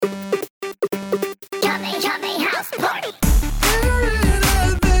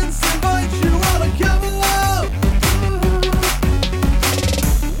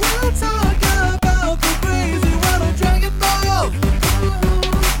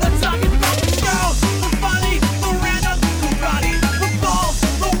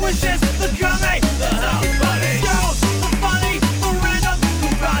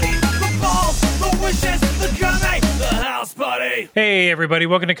Hey, everybody.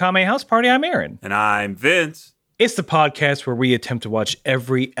 Welcome to Kame House Party. I'm Aaron. And I'm Vince. It's the podcast where we attempt to watch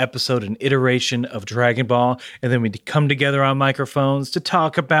every episode and iteration of Dragon Ball, and then we come together on microphones to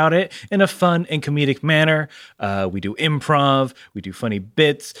talk about it in a fun and comedic manner. We do improv, we do funny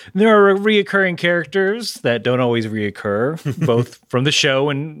bits. There are reoccurring characters that don't always reoccur, both from the show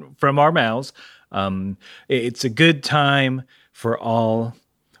and from our mouths. It's a good time for all,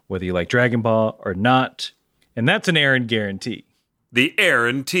 whether you like Dragon Ball or not, and that's an Aaron guarantee. The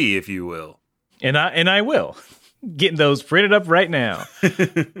Aaron T, if you will. And I will. Getting those printed up right now.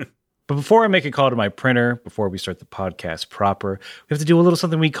 But before I make a call to my printer, before we start the podcast proper, we have to do a little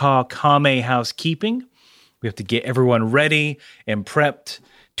something we call Kame housekeeping. We have to get everyone ready and prepped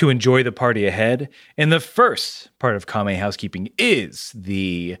to enjoy the party ahead. And the first part of Kame housekeeping is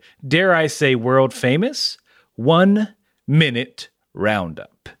the, dare I say, world famous 1 minute roundup.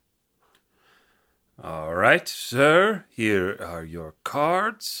 All right, sir. Here are your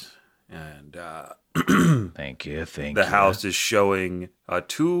cards. And Thank you. The house is showing a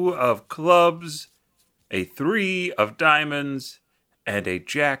 2 of clubs, a 3 of diamonds, and a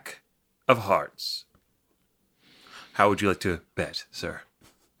jack of hearts. How would you like to bet, sir?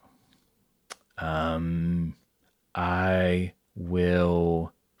 I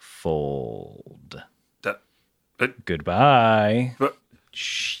will fold. But Goodbye.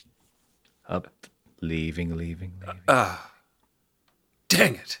 Shh. Up. Leaving.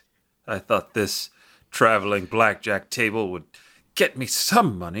 dang it. I thought this traveling blackjack table would get me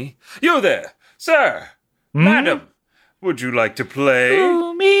some money. You there, sir, madam, would you like to play?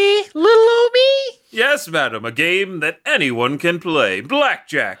 Little me? Yes, madam, a game that anyone can play.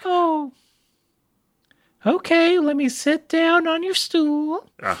 Blackjack. Oh. Okay, let me sit down on your stool.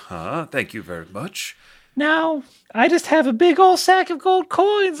 Uh-huh, thank you very much. Now, I just have a big old sack of gold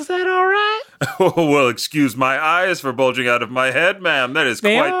coins. Is that all right? Oh, well, excuse my eyes for bulging out of my head, ma'am. That is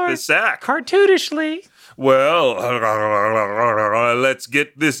quite the sack. Cartoonishly. Well, let's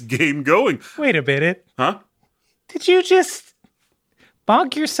get this game going. Wait a minute. Huh? Did you just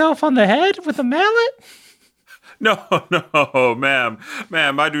bonk yourself on the head with a mallet? No, ma'am.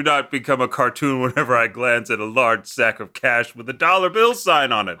 Ma'am, I do not become a cartoon whenever I glance at a large sack of cash with a dollar bill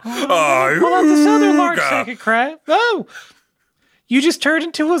sign on it. Pull out this other large sack of crap. Oh, you just turned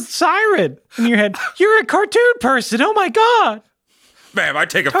into a siren in your head. You're a cartoon person. Oh, my God. Ma'am, I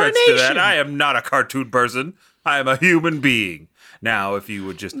take offense to that. I am not a cartoon person. I am a human being. Now, if you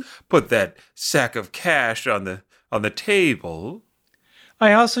would just put that sack of cash on the table.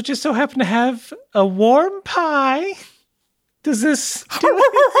 I also just so happen to have a warm pie. Does this do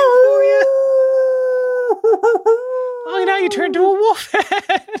anything for you? Oh, now you turned into a wolf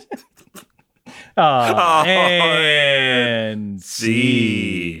head. And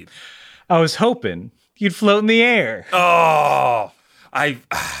see. I was hoping you'd float in the air. Oh, I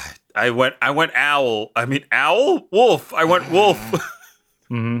went owl. I mean owl? Wolf. I went wolf.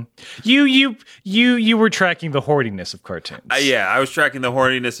 Mm-hmm. You were tracking the horniness of cartoons. Yeah, I was tracking the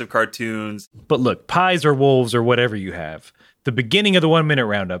horniness of cartoons. But look, pies or wolves or whatever you have, the beginning of the 1 minute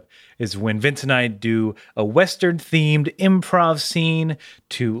roundup is when Vince and I do a Western-themed improv scene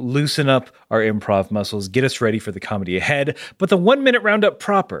to loosen up our improv muscles, get us ready for the comedy ahead. But the 1 minute roundup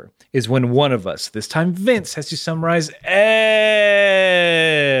proper is when one of us, this time Vince, has to summarize everything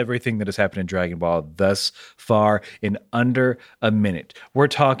that has happened in Dragon Ball thus far in under a minute. We're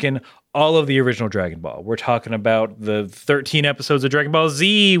talking all of the original Dragon Ball. We're talking about the 13 episodes of Dragon Ball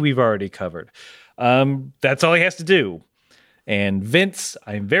Z we've already covered. That's all he has to do. And Vince,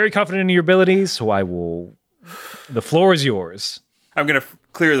 I'm very confident in your abilities, so the floor is yours. I'm going to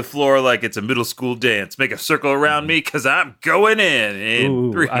clear the floor like it's a middle school dance. Make a circle around me because I'm going in.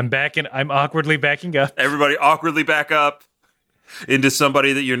 Ooh, 3. I'm awkwardly backing up. Everybody awkwardly back up into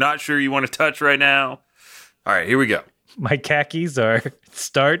somebody that you're not sure you want to touch right now. All right, here we go. My khakis are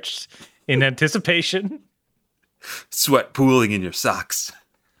starched in anticipation. Sweat pooling in your socks.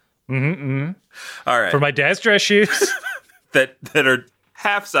 Mm-hmm. All right. For my dad's dress shoes. that are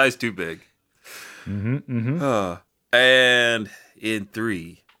half size too big. And in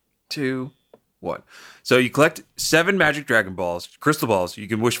 3, 2, 1. So you collect 7 magic Dragon Balls, crystal balls. You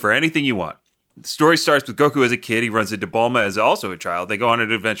can wish for anything you want. The story starts with Goku as a kid. He runs into Bulma as also a child. They go on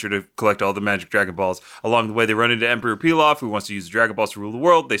an adventure to collect all the magic Dragon Balls. Along the way, they run into Emperor Pilaf, who wants to use the Dragon Balls to rule the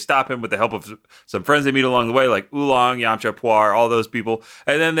world. They stop him with the help of some friends they meet along the way, like Oolong, Yamcha, Puar, all those people.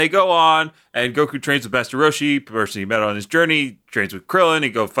 And then they go on, and Goku trains with Master Roshi, the person he met on his journey, trains with Krillin. He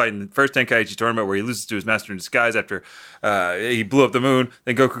go fight in the first Tenkaichi tournament where he loses to his master in disguise after he blew up the moon.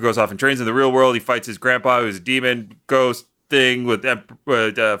 Then Goku goes off and trains in the real world. He fights his grandpa, who's a demon, ghost, thing with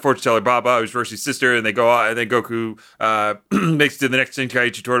fortune teller Baba, who's Roshi's sister, and they go out, and then Goku makes it to the next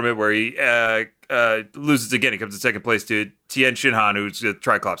Tenkaichi tournament where he loses again. He comes in second place to Tien Shinhan, who's a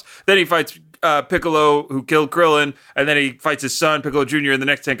Triclops. Then he fights Piccolo, who killed Krillin, and then he fights his son, Piccolo Jr., in the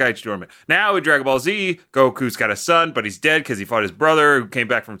next Tenkaichi tournament. Now, in Dragon Ball Z, Goku's got a son, but he's dead because he fought his brother, who came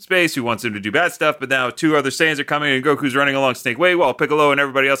back from space, who wants him to do bad stuff, but now 2 other Saiyans are coming, and Goku's running along Snake Way, while Piccolo and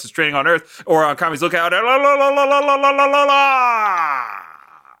everybody else is training on Earth, or on Kami's Lookout. La, la, la, la, la, la, la, la, la.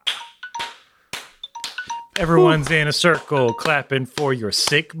 Everyone's in a circle clapping for your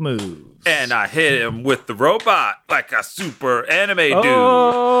sick moves. And I hit him with the robot like a super anime dude.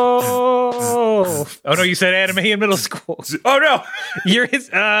 Oh no, you said anime in middle school. Oh no. You're his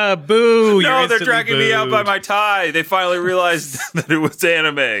boo. No, they're dragging me out by my tie. They finally realized that it was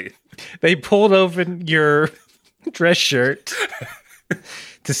anime. They pulled open your dress shirt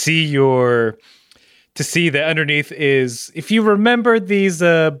to see that underneath is, if you remember these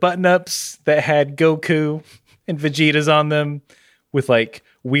button-ups that had Goku and Vegeta's on them with like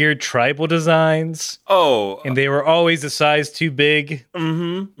weird tribal designs. Oh. And they were always a size too big.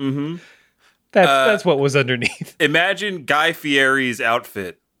 Mm-hmm. Mm-hmm. That's what was underneath. Imagine Guy Fieri's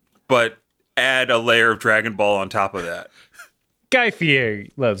outfit, but add a layer of Dragon Ball on top of that. Guy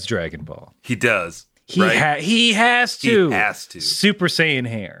Fieri loves Dragon Ball. He does. He has to. He has to. Super Saiyan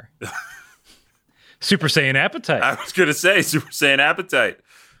hair. Super Saiyan appetite. I was going to say Super Saiyan appetite.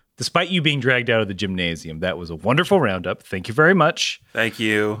 Despite you being dragged out of the gymnasium, that was a wonderful roundup. Thank you very much. Thank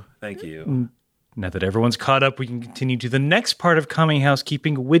you. Thank you. Now that everyone's caught up, we can continue to the next part of Coming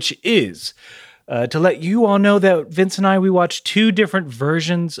Housekeeping, which is to let you all know that Vince and I, we watched 2 different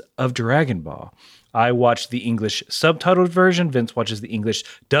versions of Dragon Ball. I watched the English subtitled version. Vince watches the English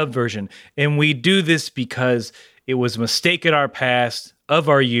dubbed version. And we do this because it was a mistake in our past, of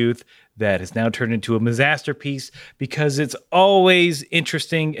our youth, that has now turned into a masterpiece, because it's always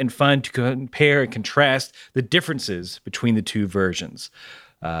interesting and fun to compare and contrast the differences between the 2 versions.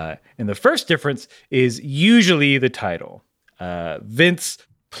 And the first difference is usually the title. Vince,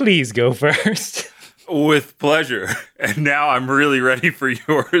 please go first. With pleasure. And now I'm really ready for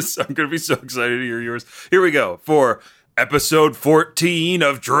yours. I'm going to be so excited to hear yours. Here we go for episode 14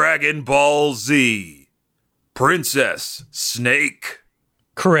 of Dragon Ball Z. Princess Snake.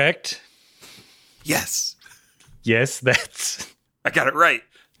 Correct. Yes. Yes, that's... I got it right.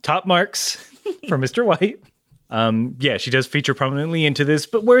 Top marks for Mr. White. Yeah, she does feature prominently into this,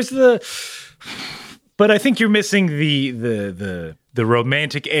 but where's the... But I think you're missing the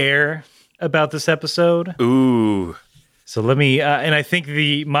romantic air about this episode. Ooh. So let me, and I think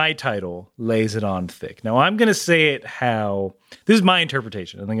my title lays it on thick. Now I'm going to say it how, this is my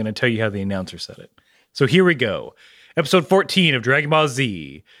interpretation, and I'm going to tell you how the announcer said it. So here we go. Episode 14 of Dragon Ball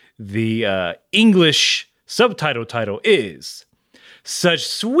Z. The English subtitle title is Such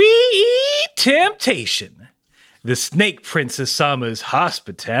Sweet Temptation. The Snake Princess Sama's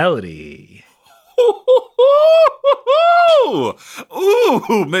Hospitality. Ooh,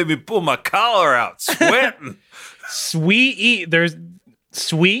 made me pull my collar out, sweating. There's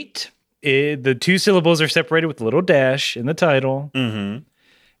sweet. The 2 syllables are separated with a little dash in the title. Mm-hmm.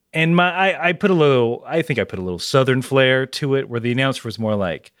 And I think I put a little Southern flair to it, where the announcer was more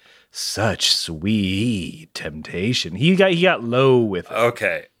like, such sweet temptation. He got low with it.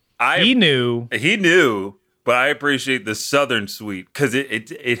 Okay. He knew, but I appreciate the Southern sweet because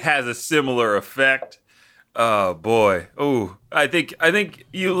it has a similar effect. Oh boy. Oh, I think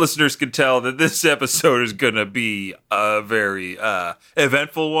you listeners can tell that this episode is going to be a very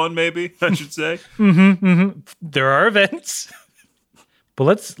eventful one, maybe I should say. There are events.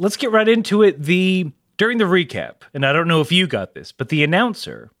 But let's get right into it. During the recap, and I don't know if you got this, but the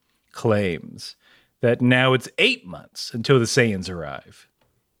announcer claims that now it's 8 months until the Saiyans arrive.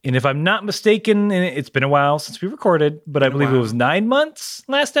 And if I'm not mistaken, and it's been a while since we recorded, but I believe it was 9 months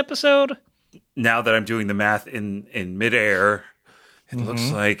last episode. Now that I'm doing the math in midair, it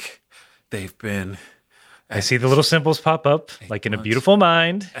looks like they've been... I see the little symbols pop up, like in a beautiful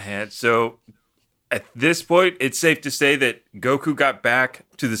mind. And so at this point, it's safe to say that Goku got back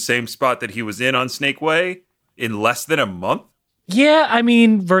to the same spot that he was in on Snake Way in less than a month? Yeah, I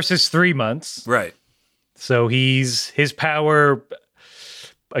mean, versus 3 months. Right. So his power...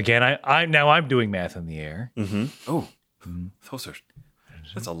 Again, I'm doing math in the air. Mm-hmm. Oh,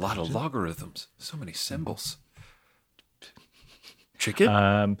 that's a lot of logarithms. So many symbols.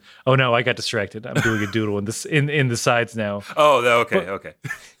 Chicken? Oh no, I got distracted. I'm doing a doodle in the sides now. Oh, okay.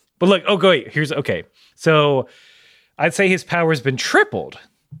 But look, okay. So I'd say his power's been tripled,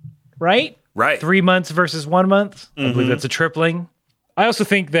 right? Right. 3 months versus 1 month. I believe that's a tripling. I also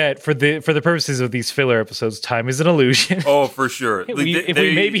think that for the purposes of these filler episodes, time is an illusion. Oh, for sure.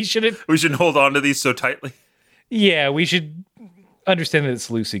 We shouldn't hold on to these so tightly. Yeah, we should understand that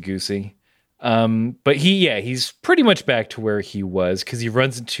it's loosey-goosey. But he's pretty much back to where he was because he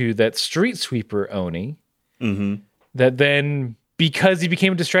runs into that street sweeper Oni. Mm-hmm. That then, because he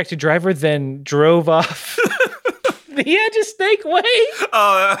became a distracted driver, then drove off the edge of Snake Way.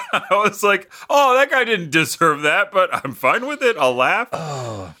 I was like, oh, that guy didn't deserve that, but I'm fine with it. I'll laugh.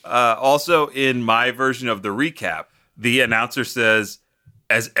 Oh. Also, in my version of the recap, the announcer says,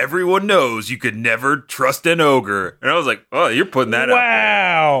 as everyone knows, you could never trust an ogre. And I was like, oh, you're putting that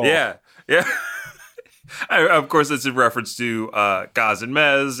out there. Yeah. Of course, it's in reference to Gaz and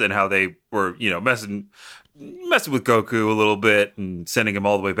Mez and how they were, messing with Goku a little bit and sending him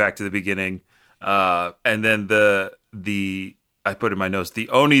all the way back to the beginning. And then I put in my notes, the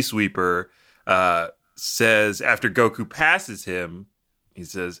Oni sweeper says after Goku passes him, he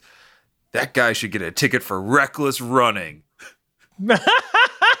says, that guy should get a ticket for reckless running.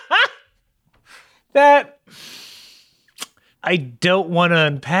 That I don't want to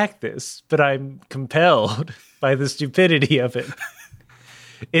unpack this, but I'm compelled by the stupidity of it.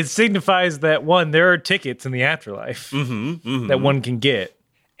 It signifies that, one, there are tickets in the afterlife that one can get.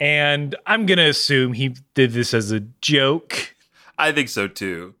 And I'm going to assume he did this as a joke. I think so,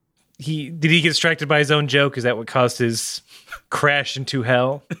 too. Did he get distracted by his own joke? Is that what caused his crash into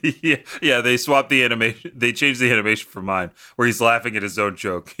hell? Yeah, they swapped the animation. They changed the animation for mine, where he's laughing at his own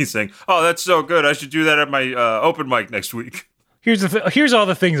joke. He's saying, oh, that's so good. I should do that at my open mic next week. Here's all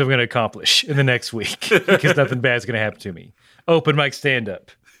the things I'm going to accomplish in the next week, because nothing bad's going to happen to me. Open mic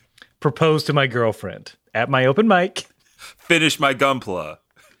stand-up. Propose to my girlfriend at my open mic. Finish my Gunpla.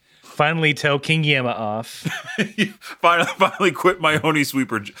 Finally tell King Yama off. finally quit my Oni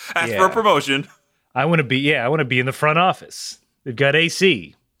sweeper. Ask for a promotion. I want to be in the front office. They've got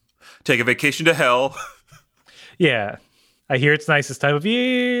AC. Take a vacation to hell. Yeah. I hear it's nice this time of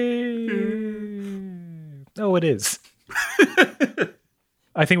year. Oh, it is.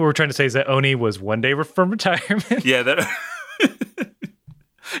 I think what we're trying to say is that Oni was one day from retirement. Yeah, that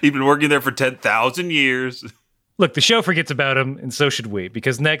he'd been working there for 10,000 years. Look, the show forgets about him, and so should we,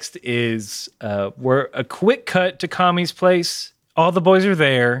 because next is we're a quick cut to Kami's place. All the boys are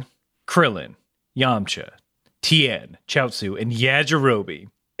there. Krillin, Yamcha, Tien, Chaozu, and Yajirobe.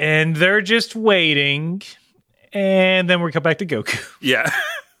 And they're just waiting. And then we come back to Goku. Yeah.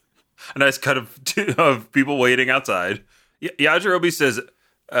 A nice cut of people waiting outside. Yajirobe says,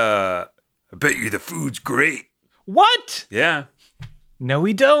 I bet you the food's great. What? Yeah. No,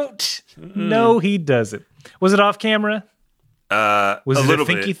 he don't. No, he doesn't. Was it off camera? Was it a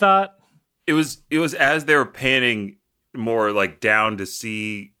thinky thought? It was as they were panning more like down to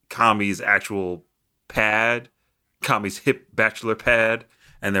see Kami's actual pad, Kami's hip bachelor pad.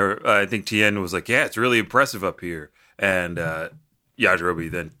 And there, I think Tien was like, yeah, it's really impressive up here. And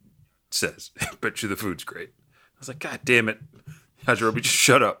Yajirobe then says, bet you the food's great. I was like, God damn it. Yajirobe, just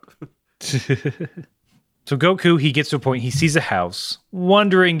shut up. So Goku, he gets to a point, he sees a house,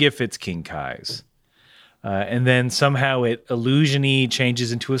 wondering if it's King Kai's. And then somehow it illusion-y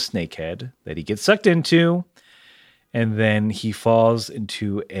changes into a snake head that he gets sucked into. And then he falls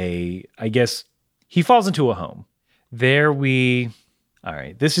into a home. All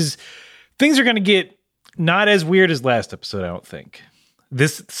right, things are going to get not as weird as last episode, I don't think.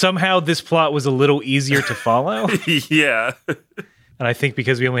 This plot was a little easier to follow. Yeah. And I think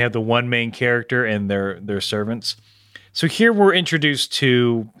because we only have the one main character and their servants. So here we're introduced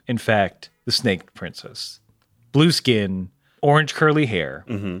to, in fact, the Snake Princess. Blue skin, orange curly hair.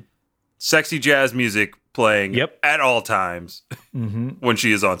 Mm-hmm. Sexy jazz music playing at all times when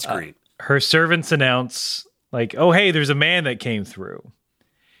she is on screen. Her servants announce, like, oh, hey, there's a man that came through.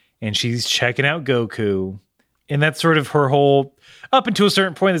 And she's checking out Goku. And that's sort of her whole, up until a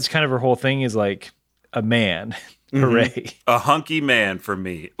certain point, that's kind of her whole thing is like, a man. Hooray. A hunky man for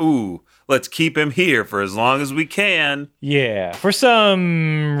me. Ooh, let's keep him here for as long as we can. Yeah. For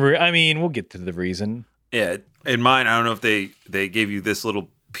some, we'll get to the reason. Yeah. In mine, I don't know if they gave you this little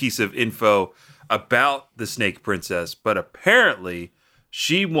piece of info about the Snake Princess, but apparently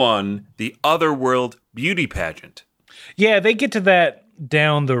she won the Otherworld beauty pageant. Yeah, they get to that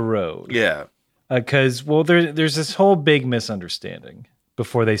down the road. Yeah. Because, there's this whole big misunderstanding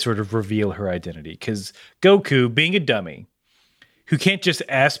before they sort of reveal her identity. Because Goku, being a dummy, who can't just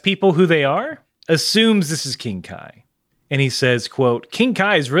ask people who they are, assumes this is King Kai. And he says, quote, King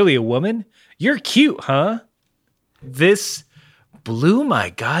Kai is really a woman? You're cute, huh? This blew my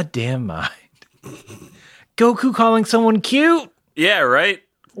goddamn mind. Goku calling someone cute? Yeah, right?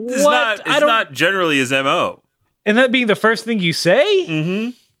 It's not generally his MO. And that being the first thing you say? Mm-hmm.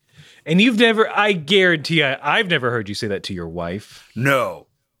 And I guarantee I've never heard you say that to your wife. No.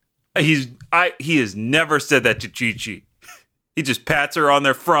 He has never said that to Chi-Chi. He just pats her on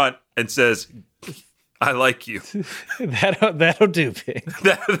their front and says, I like you. That'll do, Pig.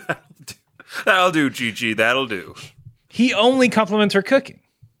 That'll do, Chi-Chi. That'll do. He only compliments her cooking,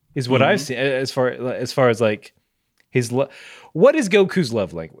 is what I've seen. As far as like his what is Goku's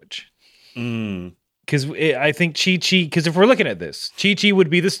love language? Because I think Chi-Chi. Because if we're looking at this, Chi-Chi would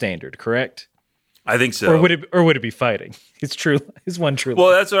be the standard, correct? I think so. Or would it be fighting? His one true.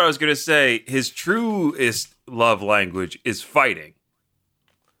 Well, that's what I was gonna say. His truest love language is fighting.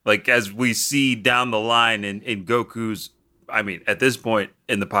 Like as we see down the line in Goku's. I mean, at this point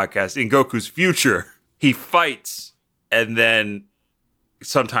in the podcast, in Goku's future, he fights, and then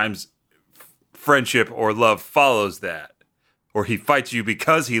sometimes friendship or love follows that, or he fights you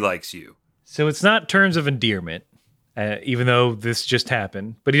because he likes you. So it's not terms of endearment, even though this just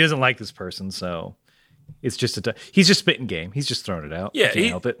happened. But he doesn't like this person, so it's just he's just spitting game. He's just throwing it out. Yeah, he can't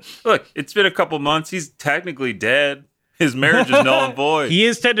help it. Look, it's been a couple months. He's technically dead. His marriage is null and void. He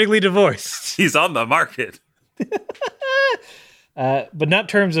is technically divorced. He's on the market. But not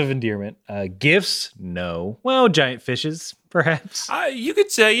terms of endearment. Gifts, no. Well, giant fishes, perhaps. You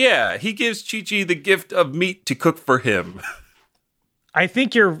could say, yeah. He gives Chi-Chi the gift of meat to cook for him. I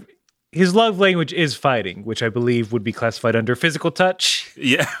think his love language is fighting, which I believe would be classified under physical touch.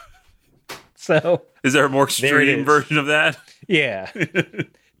 Yeah. So is there a more extreme version of that? Yeah.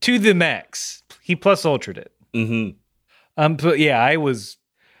 To the max. He plus ultraed it. Mm-hmm. But yeah,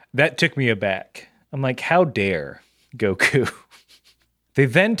 that took me aback. I'm like, how dare Goku? They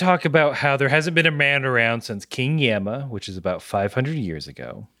then talk about how there hasn't been a man around since King Yama, which is about 500 years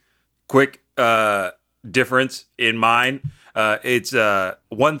ago. Quick difference in mine. It's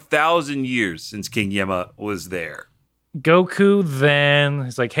 1,000 years since King Yama was there. Goku then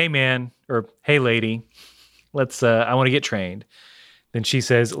is like, hey man, or hey lady, I want to get trained. Then she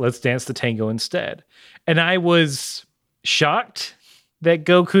says, let's dance the tango instead. And I was shocked that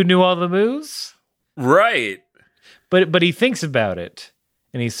Goku knew all the moves. Right. But he thinks about it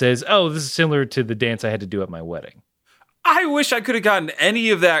and he says, oh, this is similar to the dance I had to do at my wedding. I wish I could have gotten any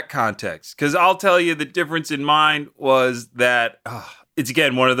of that context, because I'll tell you the difference in mine was that it's,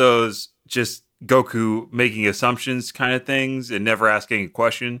 again, one of those just Goku making assumptions kind of things and never asking a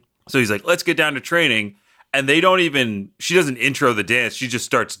question. So he's like, let's get down to training. And she doesn't intro the dance. She just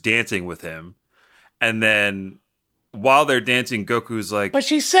starts dancing with him. And then while they're dancing, Goku's like, but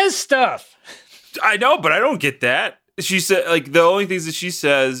she says stuff. I know, but I don't get that. She said, like, the only things that she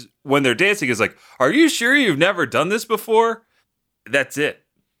says when they're dancing is like, are you sure you've never done this before? That's it.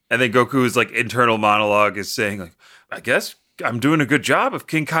 And then Goku's like internal monologue is saying like, I guess I'm doing a good job if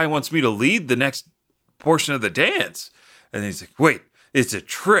King Kai wants me to lead the next portion of the dance. And then he's like, wait, it's a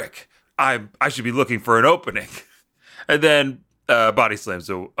trick. I should be looking for an opening. And then body slams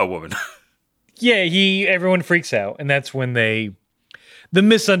a woman. Yeah, everyone freaks out. And that's when the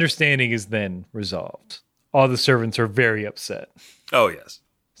misunderstanding is then resolved. All the servants are very upset. Oh, yes.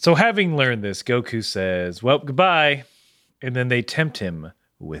 So having learned this, Goku says, well, goodbye. And then they tempt him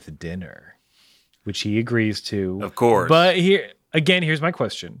with dinner, which he agrees to. Of course. But here's my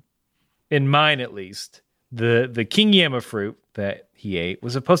question. In mine, at least, the King Yama fruit that he ate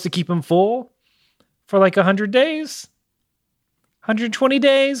was supposed to keep him full for like 100 days? 120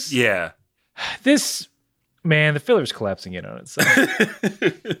 days? Yeah. The filler's collapsing in on itself.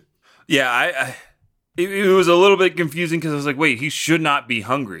 Yeah, it was a little bit confusing because I was like, wait, he should not be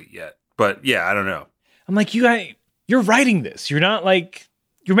hungry yet. But yeah, I don't know. I'm like, you're writing this. You're not like,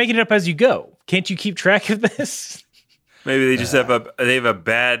 you're making it up as you go. Can't you keep track of this? Maybe they just have a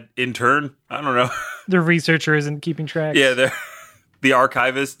bad intern. I don't know. The researcher isn't keeping track. Yeah, the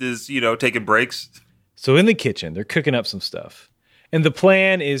archivist is, taking breaks. So in the kitchen, they're cooking up some stuff. And the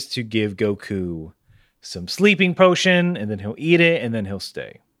plan is to give Goku some sleeping potion, and then he'll eat it, and then he'll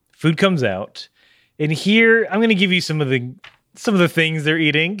stay. Food comes out. And here, I'm going to give you some of the things they're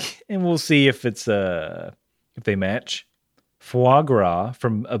eating, and we'll see if it's if they match. Foie gras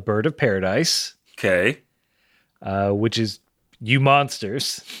from a bird of paradise. Okay. Which is, you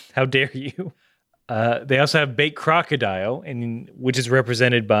monsters. How dare you? They also have baked crocodile, which is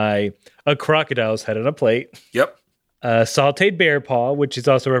represented by a crocodile's head on a plate. Yep. Sauteed bear paw, which is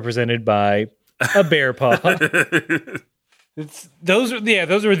also represented by a bear paw. Those are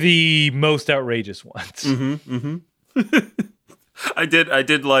the most outrageous ones. Mm-hmm, mm-hmm. I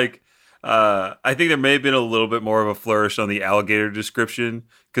did like. I think there may have been a little bit more of a flourish on the alligator description,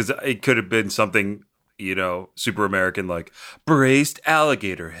 because it could have been something super American, like braised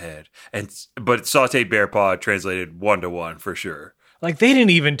alligator head, but sauteed bear paw translated 1-to-1 for sure. Like, they didn't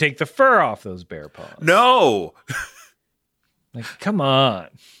even take the fur off those bear paws. No. Like, come on.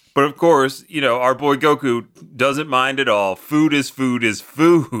 But of course, our boy Goku doesn't mind at all. Food is food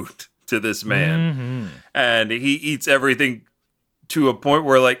to this man. Mm-hmm. And he eats everything to a point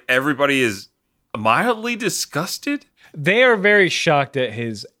where, like, everybody is mildly disgusted. They are very shocked at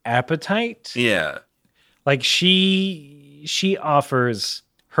his appetite. Yeah. Like, she offers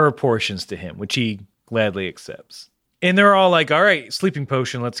her portions to him, which he gladly accepts. And they're all like, all right, sleeping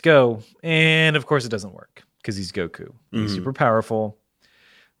potion, let's go. And of course it doesn't work because he's Goku. He's super powerful.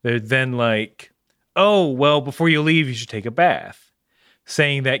 They're then like, oh, well, before you leave, you should take a bath.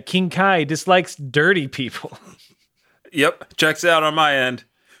 Saying that King Kai dislikes dirty people. Yep, checks out on my end.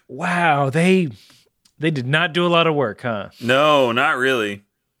 Wow, they did not do a lot of work, huh? No, not really.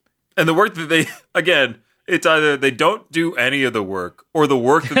 And the work that again, it's either they don't do any of the work, or the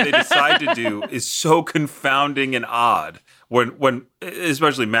work that they decide to do is so confounding and odd when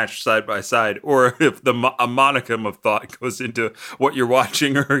especially matched side by side, or if a monicum of thought goes into what you're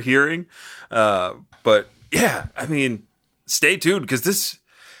watching or hearing. But yeah, I mean, stay tuned because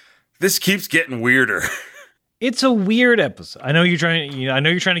this keeps getting weirder. It's a weird episode. I know you're trying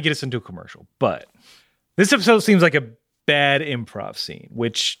to get us into a commercial, but this episode seems like a bad improv scene,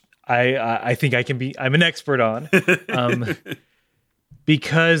 which I think I'm an expert on,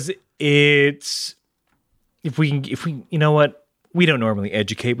 because if we, you know what, we don't normally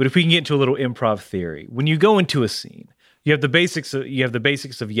educate, but if we can get into a little improv theory, when you go into a scene, you have the basics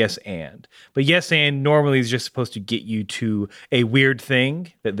of yes and, but yes and normally is just supposed to get you to a weird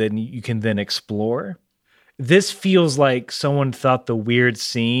thing that then you can then explore. This feels like someone thought the weird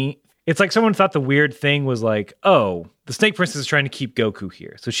scene. It's like someone thought the weird thing was like, oh, the Snake Princess is trying to keep Goku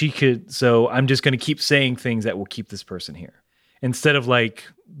here. So I'm just going to keep saying things that will keep this person here. Instead of like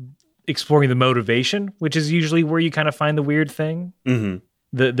exploring the motivation, which is usually where you kind of find the weird thing. Mm-hmm.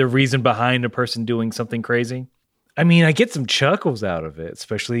 The reason behind a person doing something crazy. I mean, I get some chuckles out of it,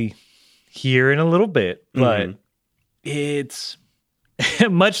 especially here in a little bit, but it's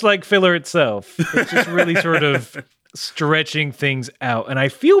much like filler itself. It's just really sort of stretching things out. And I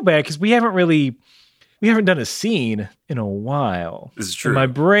feel bad because we haven't done a scene in a while. This is true. And my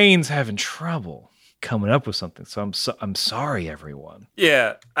brain's having trouble coming up with something. So I'm sorry, everyone.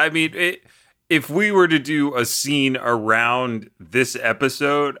 Yeah. I mean, if we were to do a scene around this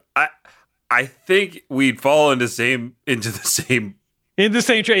episode, I think we'd fall into the same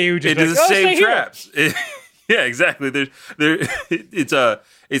traps. Yeah, exactly. It's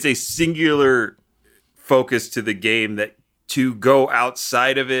a singular focus to the game that to go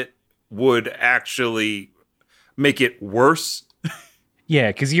outside of it would actually make it worse. Yeah,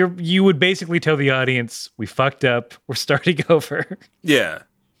 because you would basically tell the audience, we fucked up, we're starting over. Yeah.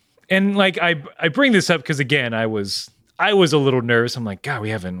 And like I bring this up because again, I was a little nervous. I'm like, God, we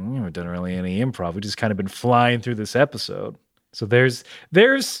haven't done really any improv. We've just kind of been flying through this episode. So there's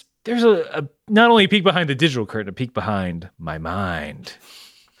a not only a peek behind the digital curtain, a peek behind my mind.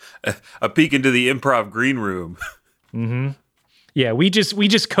 A peek into the improv green room. Mm-hmm. Yeah, we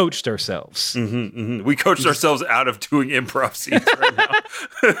just coached ourselves. Mm-hmm, mm-hmm. We coached ourselves out of doing improv scenes right now.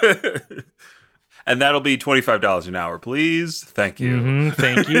 And that'll be $25 an hour, please. Thank you. Mm-hmm,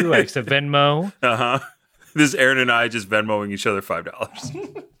 thank you. I accept Venmo. Uh-huh. This is Aaron and I just Venmoing each other $5.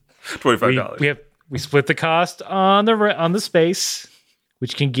 $25. We split the cost on the space,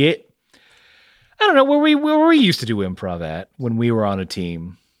 which can get, I don't know, where we used to do improv at when we were on a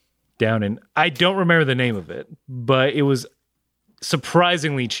team down in, I don't remember the name of it, but it was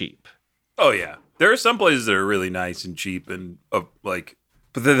surprisingly cheap. Oh yeah. There are some places that are really nice and cheap and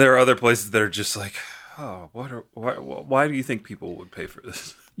but then there are other places that are just like, oh, why do you think people would pay for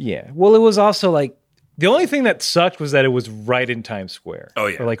this? Yeah. Well, it was also like, the only thing that sucked was that it was right in Times Square. Oh,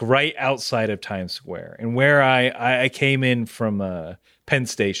 yeah. Or like right outside of Times Square. And where I came in from Penn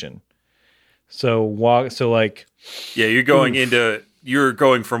Station. So like... Yeah, you're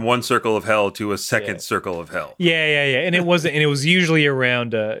going from one circle of hell to a second circle of hell. Yeah. And it was usually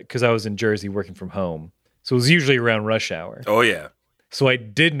around, because I was in Jersey working from home. So it was usually around rush hour. Oh, yeah. So I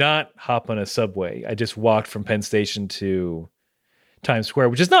did not hop on a subway. I just walked from Penn Station to Times Square,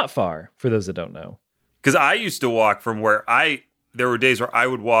 which is not far for those that don't know. Because I used to walk from there were days where I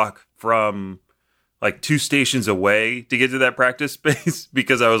would walk from like 2 stations away to get to that practice space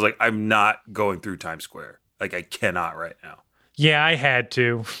because I was like, I'm not going through Times Square. Like, I cannot right now. Yeah, I had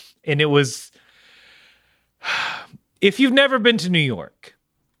to. And it was, if you've never been to New York,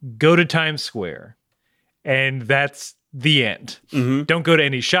 go to Times Square. And that's the end. Mm-hmm. Don't go to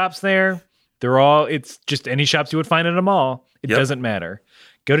any shops there. It's just any shops you would find at a mall. It doesn't matter.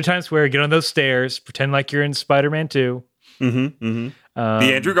 Go to Times Square, get on those stairs, pretend like you're in Spider-Man 2. The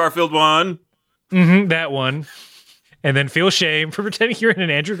Andrew Garfield one. That one. And then feel shame for pretending you're in an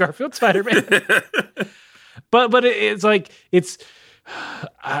Andrew Garfield Spider-Man. but it's like,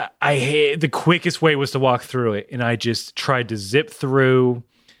 I hate, the quickest way was to walk through it. And I just tried to zip through.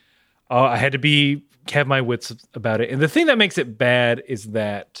 I had to have my wits about it. And the thing that makes it bad is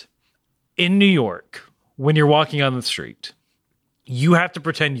that in New York, when you're walking on the street, you have to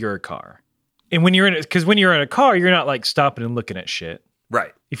pretend you're a car. And when you're in a car, you're not like stopping and looking at shit.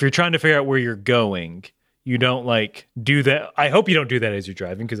 Right. If you're trying to figure out where you're going, you don't like do that. I hope you don't do that as you're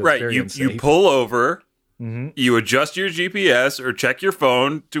driving because it's very unsafe. You pull over, you adjust your GPS or check your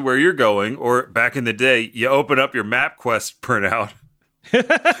phone to where you're going, or back in the day, you open up your MapQuest printout.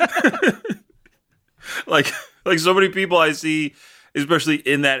 like so many people I see, especially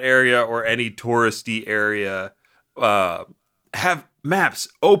in that area or any touristy area, have maps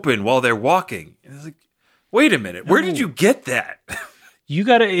open while they're walking. And it's like, wait a minute, where did you get that? You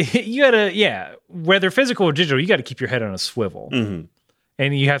gotta, yeah. Whether physical or digital, you got to keep your head on a swivel, and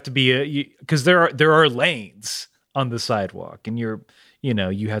you have to be because there are lanes on the sidewalk, and you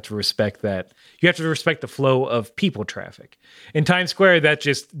have to respect that. You have to respect the flow of people traffic. In Times Square, that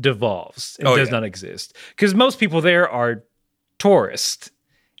just devolves and does not exist because most people there are tourists,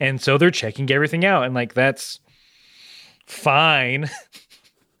 and so they're checking everything out, and like that's fine.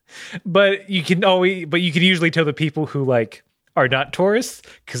 But you can usually tell the people who like are not tourists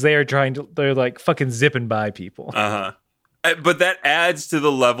because they're like fucking zipping by people. But that adds to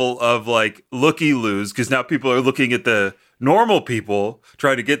the level of like looky-loos because now people are looking at the normal people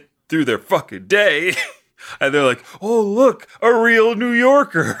trying to get through their fucking day. And they're like, oh, look, a real New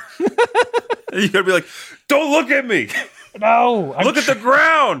Yorker. And you gotta be like, don't look at me. No. Look at the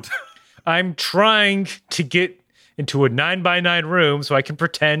ground. I'm trying to get into a 9x9 room so I can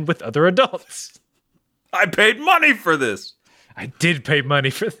pretend with other adults. I paid money for this. I did pay money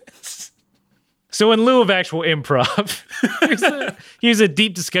for this. So in lieu of actual improv, here's a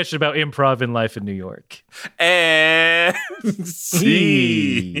deep discussion about improv in life in New York. And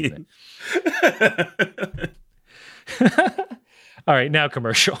scene. All right, now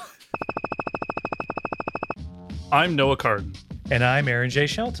commercial. I'm Noah Carden. And I'm Aaron J.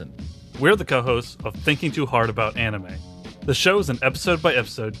 Shelton. We're the co-hosts of Thinking Too Hard About Anime. The show is an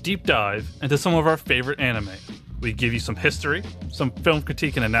episode-by-episode deep dive into some of our favorite anime. We give you some history, some film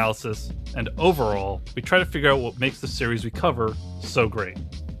critique and analysis, and overall, we try to figure out what makes the series we cover so great.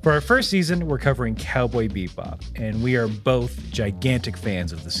 For our first season, we're covering Cowboy Bebop, and we are both gigantic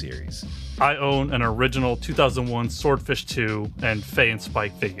fans of the series. I own an original 2001 Swordfish 2 and Faye and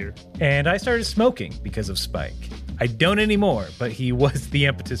Spike figure. And I started smoking because of Spike. I don't anymore, but he was the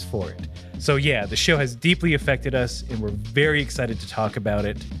impetus for it. So yeah, the show has deeply affected us, and we're very excited to talk about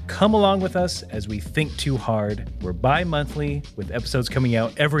it. Come along with us as we think too hard. We're bi-monthly, with episodes coming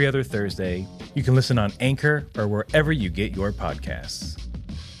out every other Thursday. You can listen on Anchor or wherever you get your podcasts.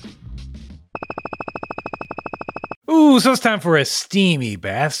 Ooh, so it's time for a steamy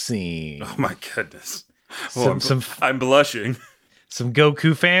bath scene. Oh my goodness. I'm blushing. Some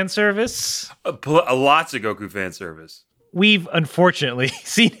Goku fan service. Lots of Goku fan service. We've unfortunately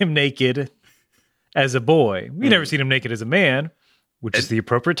seen him naked as a boy. We've never seen him naked as a man, which is the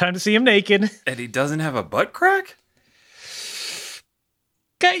appropriate time to see him naked. And he doesn't have a butt crack?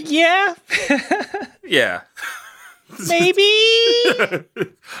 Yeah. Yeah. Maybe.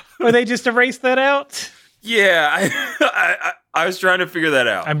 Or they just erased that out? Yeah, I was trying to figure that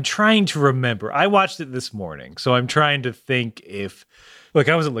out. I'm trying to remember. I watched it this morning, so I'm trying to think if... Look,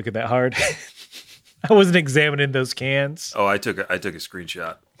 I wasn't looking that hard. I wasn't examining those cans. Oh, I took a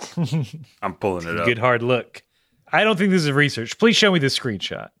screenshot. I'm pulling it up. Good hard look. I don't think this is research. Please show me the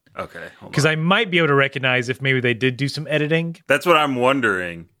screenshot. Okay. Because I might be able to recognize if maybe they did do some editing. That's what I'm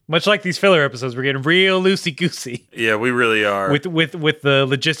wondering. Much like these filler episodes, we're getting real loosey-goosey. Yeah, we really are. With the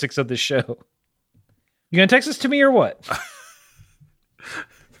logistics of the show. You gonna text this to me or what?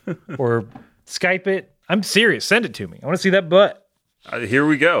 Or Skype it? I'm serious. Send it to me. I want to see that butt. Here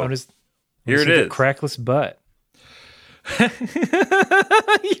we go. Here it is. Crackless butt.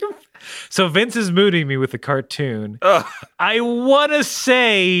 So Vince is mooting me with the cartoon. I want to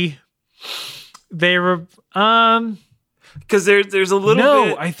say they were because there's a little bit.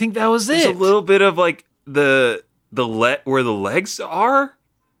 No, I think that was there's a little bit of like the where the legs are,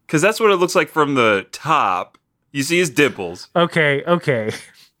 because that's what it looks like from the top. You see his dimples. Okay.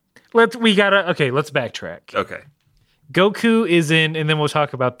 Let's backtrack. Okay. Goku is in, and then we'll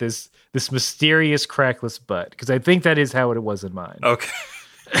talk about this mysterious crackless butt, because I think that is how it was in mine. Okay.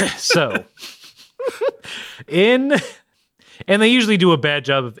 So, and they usually do a bad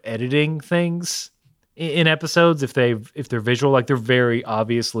job of editing things in episodes if they're visual, like they're very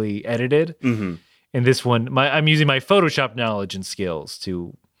obviously edited. Mm-hmm. In this one, I'm using my Photoshop knowledge and skills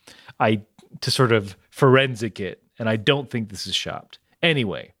to sort of forensic it, and I don't think this is shopped.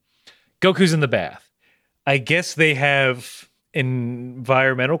 Anyway, Goku's in the bath. I guess they have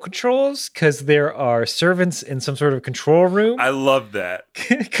environmental controls because there are servants in some sort of control room. I love that.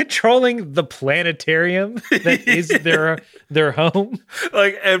 Controlling the planetarium that is their home.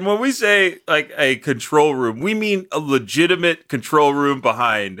 Like, and when we say like a control room, we mean a legitimate control room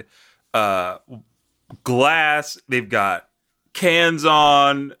behind glass. They've got cans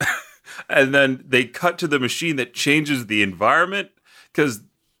on, and then they cut to the machine that changes the environment because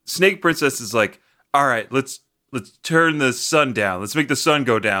Snake Princess is like, all right, let's turn the sun down. Let's make the sun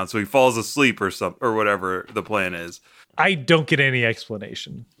go down so he falls asleep or whatever the plan is. I don't get any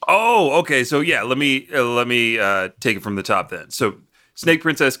explanation. Oh, okay. So yeah, let me take it from the top then. So Snake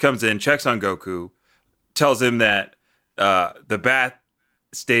Princess comes in, checks on Goku, tells him that the bath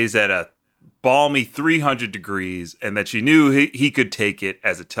stays at a balmy 300 degrees and that she knew he could take it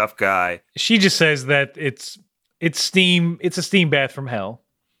as a tough guy. She just says that it's steam. It's a steam bath from hell,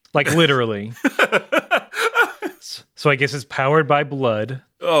 like literally. So I guess it's powered by blood.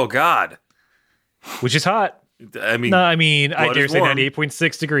 Oh God, which is hot. I mean, I dare say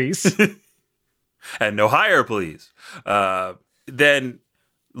 98.6 degrees. And no higher, please. Then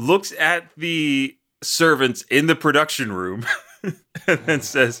looks at the servants in the production room and then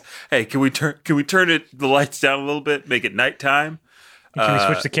says, "Hey, can we turn the lights down a little bit? Make it nighttime? Can we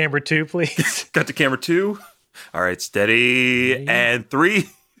switch to camera 2, please?" Cut to camera 2. All right, steady, and 3.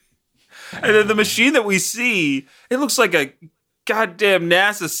 And then the machine that we see, it looks like a goddamn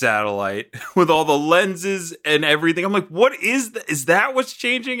NASA satellite with all the lenses and everything. I'm like, what is that? Is that what's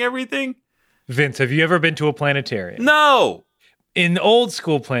changing everything? Vince, have you ever been to a planetarium? No. In old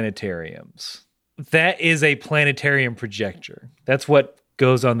school planetariums, that is a planetarium projector. That's what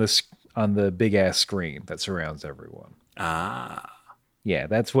goes on the big ass screen that surrounds everyone. Ah. Yeah,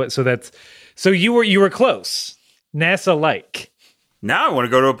 so you were close. NASA like. Now I want to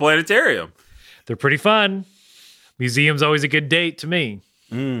go to a planetarium. They're pretty fun. Museum's always a good date to me.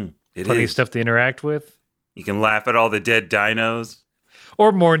 Plenty of stuff to interact with. You can laugh at all the dead dinos.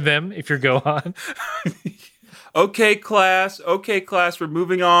 Or mourn them if you're Gohan. Okay, class. We're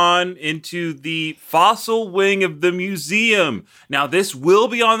moving on into the fossil wing of the museum. Now, this will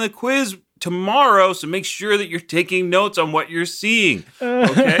be on the quiz tomorrow, so make sure that you're taking notes on what you're seeing.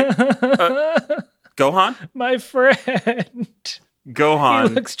 Okay? Gohan? My friend. Gohan.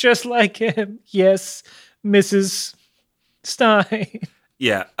 He looks just like him. Yes, Mrs. Stein.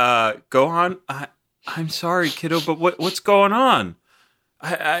 Yeah, Gohan, I'm sorry, kiddo, but what's going on?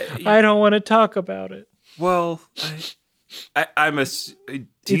 I don't want to talk about it. Well, I'm a... It's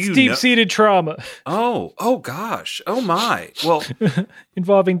deep-seated trauma. Oh gosh. Oh my. Well,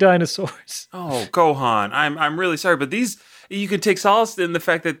 involving dinosaurs. Oh, Gohan, I'm really sorry, but you can take solace in the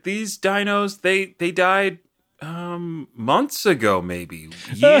fact that these dinos, they died months ago, maybe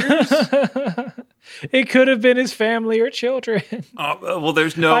years. It could have been his family or children. Oh, well,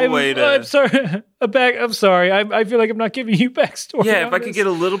 there's no way to. I'm sorry. I'm sorry. I feel like I'm not giving you backstory. Yeah, if I could get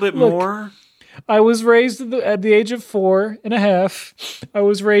a little bit more. I was raised at the age of 4.5. I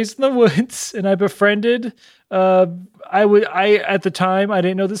was raised in the woods, and I befriended. At the time I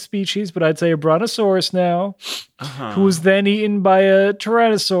didn't know the species, but I'd say a brontosaurus now, who was then eaten by a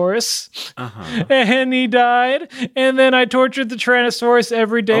tyrannosaurus, and he died. And then I tortured the tyrannosaurus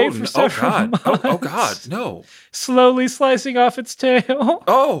every day for several months. Oh God, no! Slowly slicing off its tail.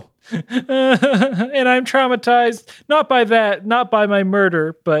 Oh. And I'm traumatized, not by my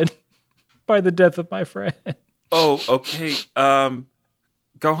murder, but by the death of my friend. Oh, okay. Gohan,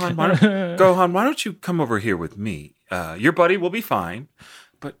 why don't you come over here with me? Your buddy will be fine,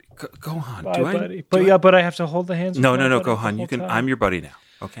 but Gohan, buddy. But I have to hold the hands. No, Gohan, you can. Time. I'm your buddy now.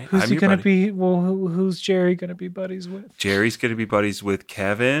 Okay, who's he going to be? Well, who's Jerry going to be buddies with? Jerry's going to be buddies with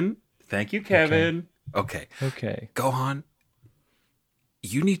Kevin. Thank you, Kevin. Okay. Gohan,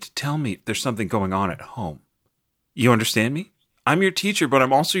 you need to tell me if there's something going on at home. You understand me? I'm your teacher, but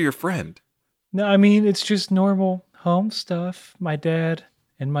I'm also your friend. No, I mean, it's just normal home stuff. My dad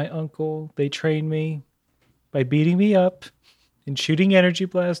and my uncle, they trained me by beating me up and shooting energy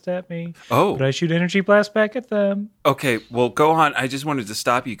blast at me. Oh. But I shoot energy blast back at them. Okay, well, Gohan, I just wanted to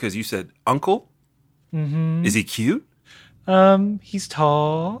stop you because you said uncle? Mm-hmm. Is he cute? He's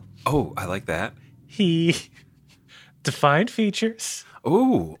tall. Oh, I like that. He defined features.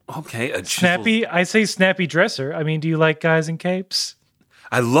 Oh, okay. Snappy, I say snappy dresser. I mean, do you like guys in capes?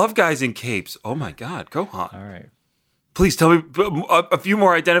 I love guys in capes. Oh my God, Gohan. All right. Please tell me a few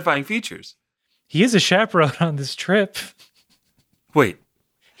more identifying features. He is a chaperone on this trip. Wait.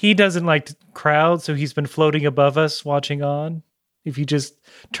 He doesn't like crowds, so he's been floating above us, watching on. If you just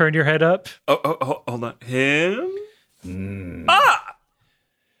turn your head up. Oh, hold on. Him?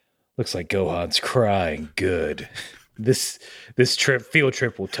 Looks like Gohan's crying good. This field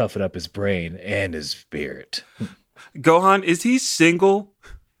trip will toughen up his brain and his spirit. Gohan, is he single?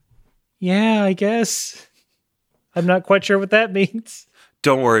 Yeah, I guess. I'm not quite sure what that means.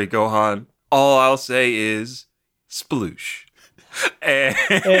 Don't worry, Gohan. All I'll say is sploosh.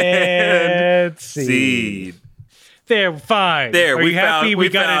 And seed. There, fine. There, Are we you happy?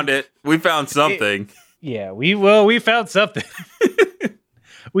 found it. We found something. Yeah, we found something.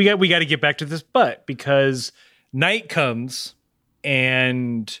 we got to get back to this butt because night comes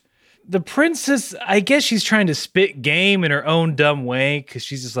and the princess, I guess she's trying to spit game in her own dumb way because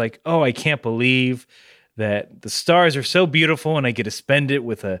she's just like, oh, I can't believe that the stars are so beautiful and I get to spend it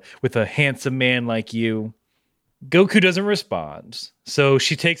with a handsome man like you. Goku doesn't respond. So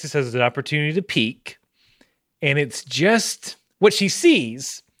she takes this as an opportunity to peek. And it's just what she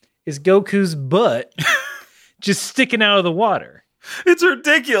sees is Goku's butt just sticking out of the water. It's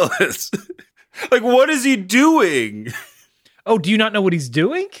ridiculous. Like, what is he doing? Oh, do you not know what he's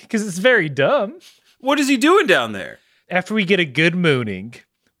doing? Because it's very dumb. What is he doing down there? After we get a good mooning,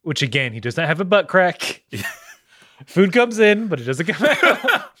 which again, he does not have a butt crack. Food comes in, but it doesn't come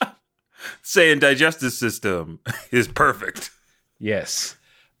out. Saying digestive system is perfect. Yes.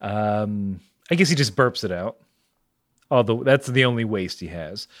 I guess he just burps it out. Although that's the only waste he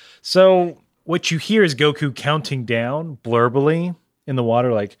has. So what you hear is Goku counting down blurbily in the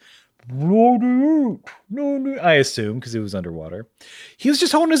water, like, I assume, because it was underwater. He was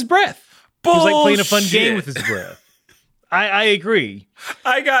just holding his breath. Bullshit. He was like playing a fun game with his breath. I agree.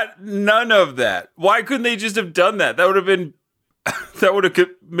 I got none of that. Why couldn't they just have done that? That would have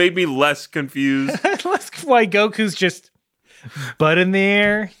made me less confused. That's why Goku's just butt in the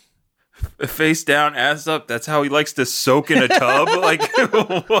air. Face down, ass up. That's how he likes to soak in a tub. Like,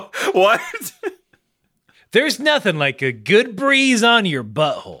 what? There's nothing like a good breeze on your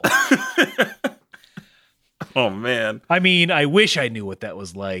butthole. Oh, man. I mean, I wish I knew what that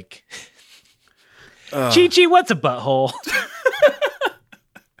was like. Chi-Chi, what's a butthole?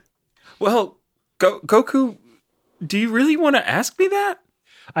 Well, Goku, do you really want to ask me that?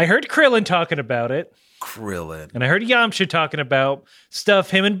 I heard Krillin talking about it. Krillin. And I heard Yamcha talking about stuff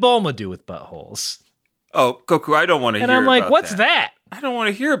him and Bulma do with buttholes. Oh, Goku, I don't want to hear about that. And I'm like, what's that? I don't want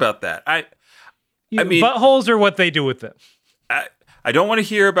to hear about that. I mean, buttholes are what they do with them. I don't want to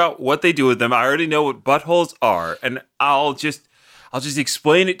hear about what they do with them. I already know what buttholes are, and I'll just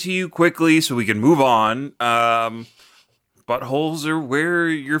explain it to you quickly so we can move on. Buttholes are where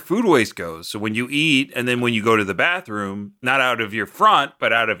your food waste goes. So when you eat, and then when you go to the bathroom, not out of your front,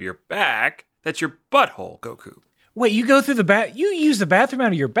 but out of your back, that's your butthole, Goku. Wait, you go through you use the bathroom out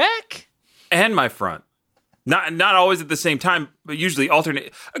of your back? And my front. Not always at the same time, but usually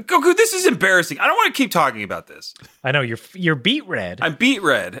alternate. Goku, this is embarrassing. I don't want to keep talking about this. I know you're beet red. I'm beet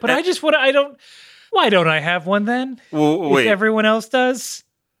red. But why don't I have one then? Well, wait. If everyone else does?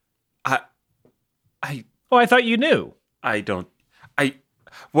 I thought you knew.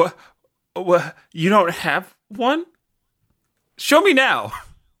 What, you don't have one? Show me now.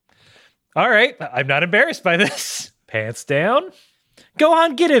 All right, I'm not embarrassed by this. Pants down.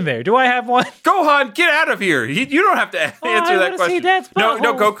 Gohan, get in there. Do I have one? Gohan, get out of here. You don't have to answer that question. See Dad's no,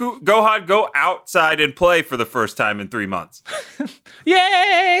 Goku, Gohan, go outside and play for the first time in 3 months.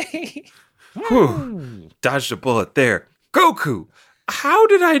 Yay! Whew. Dodged a bullet there. Goku, how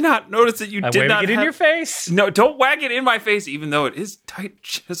did I not notice that you did not have... it in your face. No, don't wag it in my face, even though it is tight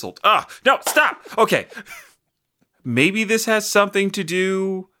chiseled. No, stop. Okay. Maybe this has something to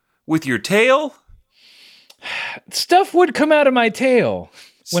do with your tail? Stuff would come out of my tail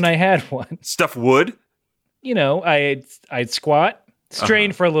when I had one. Stuff would? You know, I'd squat,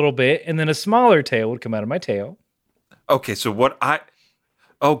 strain for a little bit, and then a smaller tail would come out of my tail. Okay, so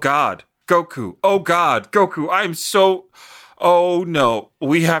oh God, Goku. Oh God, Goku, I'm so... Oh no,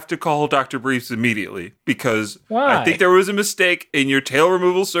 we have to call Dr. Briefs immediately because Why? I think there was a mistake in your tail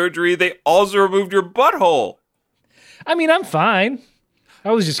removal surgery. They also removed your butthole. I mean, I'm fine. I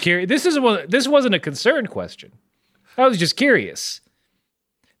was just curious. This wasn't a concern question. I was just curious.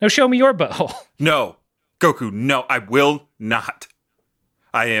 Now show me your butthole. No, Goku, no, I will not.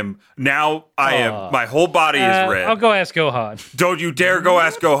 My whole body is red. I'll go ask Gohan. Don't you dare go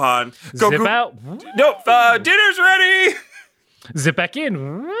ask Gohan. Goku, Zip out. No, dinner's ready. Zip back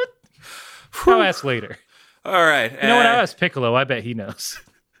in. I'll ask later. All right. You know what? I'll ask Piccolo. I bet he knows.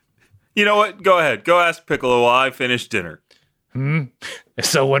 You know what? Go ahead. Go ask Piccolo while I finish dinner. If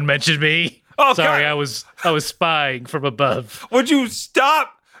someone mentioned me, Oh, sorry, God. I was spying from above. Would you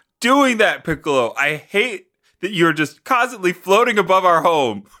stop doing that, Piccolo? I hate that you're just constantly floating above our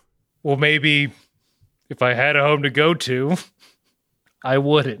home. Well, maybe if I had a home to go to, I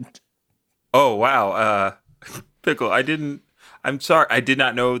wouldn't. Oh, wow. Piccolo, I'm sorry. I did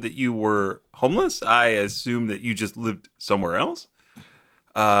not know that you were homeless. I assumed that you just lived somewhere else.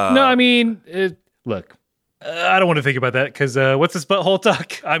 No, I mean, look, I don't want to think about that because what's this butthole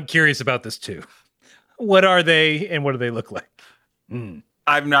talk? I'm curious about this too. What are they and what do they look like? I'm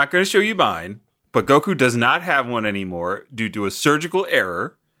not going to show you mine, but Goku does not have one anymore due to a surgical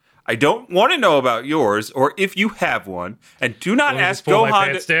error. I don't want to know about yours or if you have one, and do not ask pull my Gohan.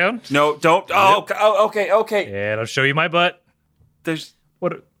 pants down? No, don't. Oh, okay. And I'll show you my butt. There's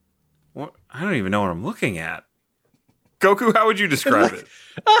What? I don't even know what I'm looking at. Goku, how would you describe it?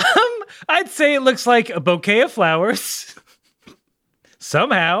 I'd say it looks like a bouquet of flowers.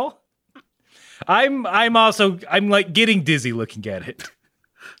 Somehow. I'm like getting dizzy looking at it.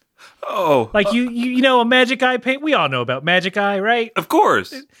 Oh, Like you know a magic eye paint? We all know about magic eye, right? of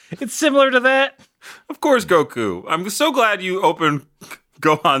course. It's similar to that. Of course, Goku. I'm so glad you opened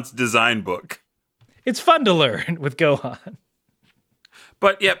Gohan's design book. It's fun to learn with Gohan.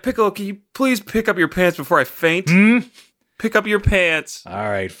 But yeah, Piccolo, can you please pick up your pants before I faint? Pick up your pants. All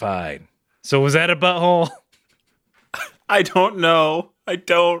right, fine. So was that a butthole? I don't know. I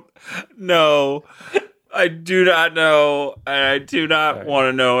don't know. I do not know. And I do not want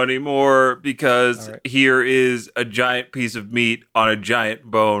to know anymore because here is a giant piece of meat on a giant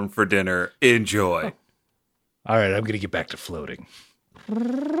bone for dinner. Enjoy. All right, I'm going to get back to floating.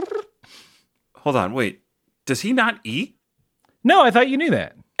 Hold on, wait. Does he not eat? No, I thought you knew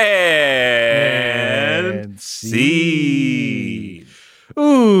that. And scene.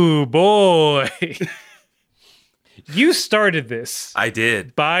 Ooh, boy. You started this, I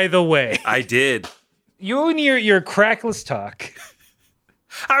did. by the way. I did. You and your crackless talk.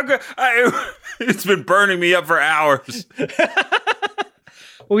 It's been burning me up for hours.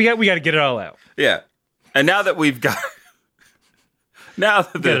 Well, we got to get it all out. Yeah. And now that we've got... Now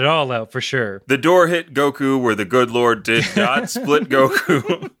that Get it all out for sure. the door hit Goku where the good Lord did not split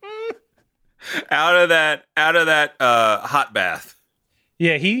Goku out of that hot bath.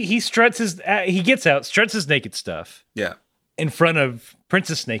 Yeah, he struts his he gets out, struts his naked stuff Yeah. in front of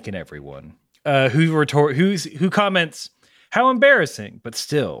Princess Snake and everyone. Who comments, "How embarrassing, but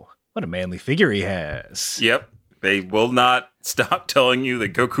still, what a manly figure he has." Yep. They will not stop telling you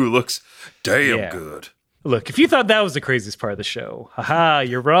that Goku looks damn Yeah. good. Look, if you thought that was the craziest part of the show, haha,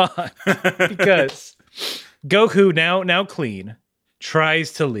 you're wrong. Because Goku now clean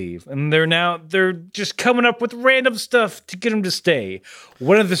tries to leave, and they're just coming up with random stuff to get him to stay.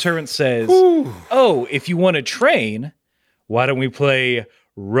 One of the servants says, "Oh, if you want to train, why don't we play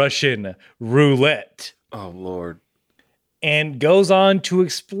Russian roulette?" Oh, Lord. And goes on to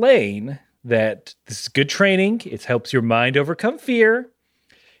explain that this is good training. It helps your mind overcome fear.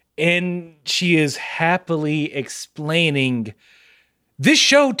 And she is happily explaining, this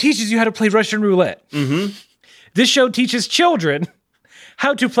show teaches you how to play Russian roulette. Mm-hmm. This show teaches children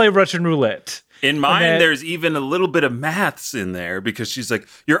how to play Russian roulette. In mine, there's even a little bit of maths in there because she's like,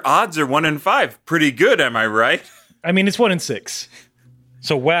 your odds are 1 in 5. Pretty good, am I right? I mean, it's 1 in 6.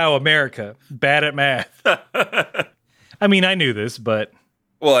 So, wow, America, bad at math. I mean, I knew this, but...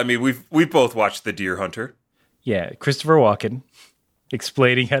 Well, I mean, we've both watched The Deer Hunter. Yeah, Christopher Walken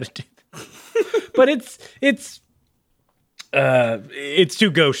explaining how to do that. But it's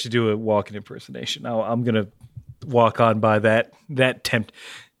too gauche to do a Walken impersonation. I'm going to walk on by that tempt.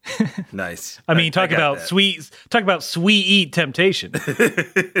 Nice. I mean, talk got about that. sweet eat temptation.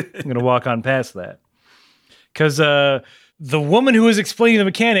 I'm going to walk on past that. Because the woman who is explaining the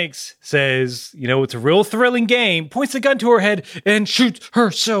mechanics says, it's a real thrilling game, points the gun to her head and shoots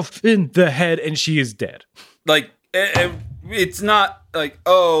herself in the head, and she is dead. Like, it's not like,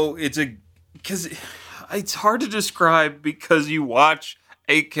 because it's hard to describe because you watch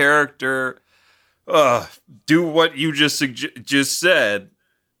a character do what you just said,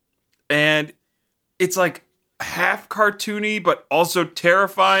 and it's like half cartoony but also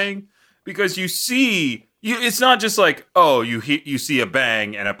terrifying because you see it's not just like you see a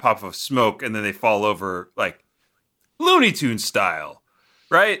bang and a puff of smoke and then they fall over like Looney Tunes style,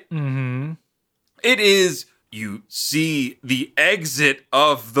 right? Mm-hmm. It is, you see the exit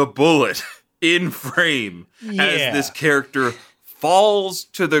of the bullet in frame as this character falls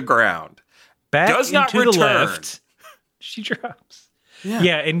to the ground. Back Does not into the return. left. She drops.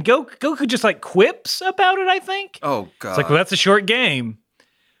 Yeah, and Goku just like quips about it, I think. Oh, God. It's like, well, that's a short game,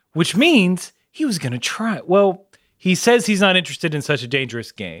 which means he was going to try. Well, he says he's not interested in such a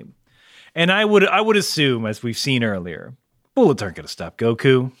dangerous game. And I would assume, as we've seen earlier, bullets aren't going to stop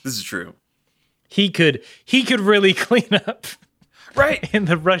Goku. This is true. He could really clean up Right. in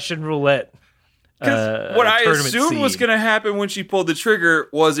the Russian roulette. Because what I tournament assumed was seed. going to happen when she pulled the trigger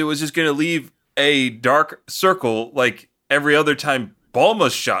was it was just going to leave a dark circle like every other time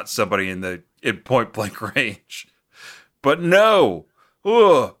Bulma shot somebody in point blank range. But no.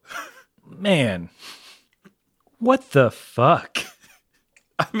 Ugh. Man, what the fuck?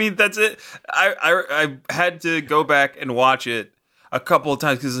 I mean, that's it. I had to go back and watch it a couple of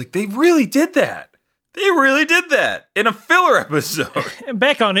times because like they really did that. They really did that in a filler episode. And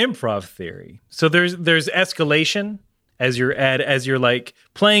back on improv theory. So there's escalation as you're like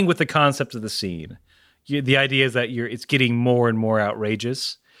playing with the concept of the scene. The idea is that it's getting more and more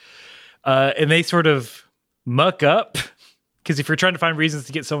outrageous. And they sort of muck up because if you're trying to find reasons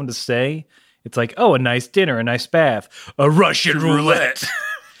to get someone to stay, it's like, oh, a nice dinner, a nice bath, a Russian roulette.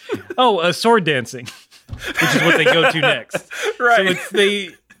 Oh, sword dancing, which is what they go to next. Right. So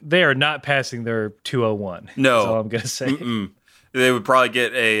they are not passing their 201. No. That's all I'm going to say. They would probably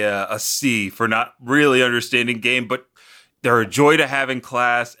get a C for not really understanding game, but they're a joy to have in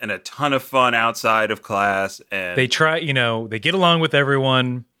class and a ton of fun outside of class. And They try, they get along with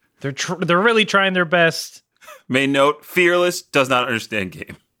everyone. They're really trying their best. main note: Fearless does not understand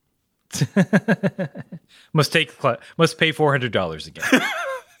game. Must pay $400 again.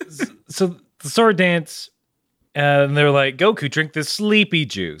 So the sword dance, and they're like, Goku, drink this sleepy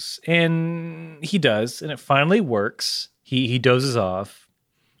juice. And he does, and it finally works. He dozes off.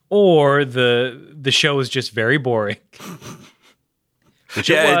 Or the show is just very boring. Which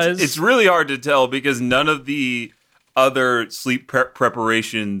it was. It's really hard to tell because none of the other sleep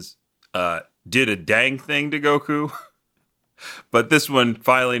preparations did a dang thing to Goku. But this one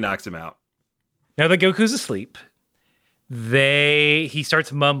finally knocks him out. Now that Goku's asleep, he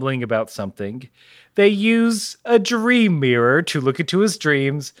starts mumbling about something. They use a dream mirror to look into his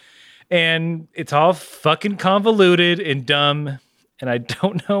dreams, and it's all fucking convoluted and dumb, and I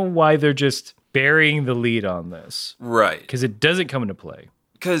don't know why they're just burying the lead on this. Right. Because it doesn't come into play.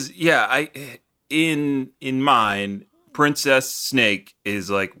 Because, yeah, in mine, Princess Snake is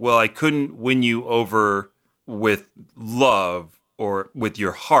like, well, I couldn't win you over with love or with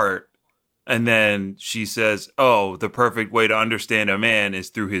your heart. And then she says, oh, the perfect way to understand a man is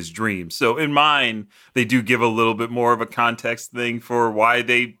through his dreams. So in mine, they do give a little bit more of a context thing for why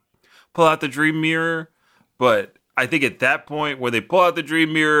they pull out the dream mirror. But I think at that point, when they pull out the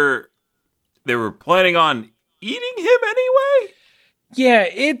dream mirror, they were planning on eating him anyway? Yeah,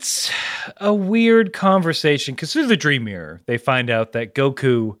 it's a weird conversation because through the dream mirror, they find out that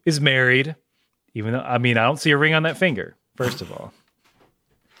Goku is married. Even though, I don't see a ring on that finger, first of all.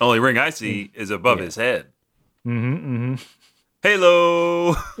 Only ring I see is above his head. Mm-hmm, mm-hmm.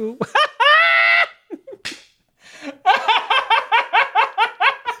 Halo!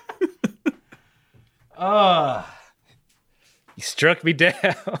 You struck me down.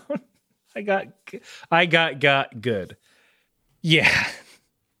 I got good. Yeah.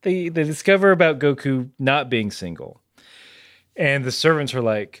 They discover about Goku not being single. And the servants are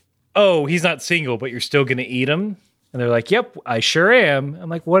like, oh, he's not single, but you're still going to eat him? And they're like, yep, I sure am. I'm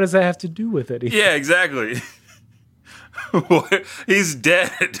like, what does that have to do with it? Yeah, exactly. He's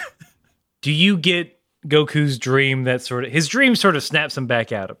dead. Do you get Goku's dream his dream sort of snaps him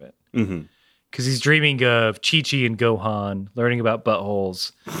back out of it? Mm-hmm. Because he's dreaming of Chi-Chi and Gohan learning about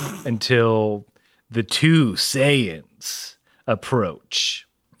buttholes until the two Saiyans approach.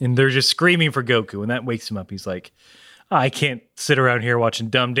 And they're just screaming for Goku, and that wakes him up. He's like, I can't sit around here watching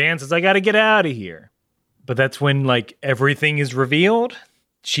dumb dances. I got to get out of here. But that's when, everything is revealed.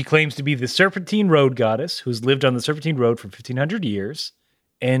 She claims to be the Serpentine Road goddess who's lived on the Serpentine Road for 1,500 years.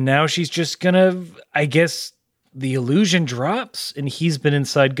 And now she's just gonna, I guess, the illusion drops, and he's been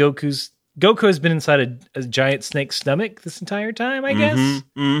inside Goku has been inside a giant snake's stomach this entire time, I guess.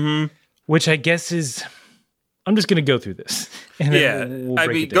 Mm-hmm. Which I guess is... I'm just going to go through this. And then we'll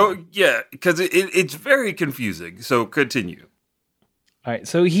break it down. because it's very confusing. So continue. All right,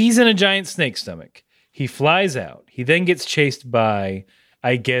 so he's in a giant snake stomach. He flies out. He then gets chased by,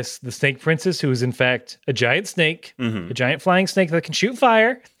 I guess, the Snake Princess, who is in fact a giant snake, a giant flying snake that can shoot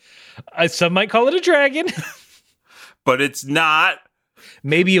fire. Some might call it a dragon. But it's not.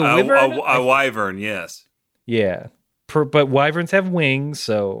 Maybe a wyvern? A wyvern, yes. Yeah. But wyverns have wings,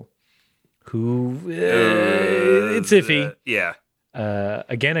 so it's iffy. Yeah.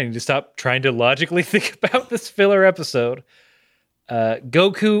 Again, I need to stop trying to logically think about this filler episode.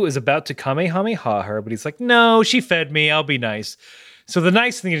 Goku is about to Kamehameha her, but he's like, no, she fed me. I'll be nice. So the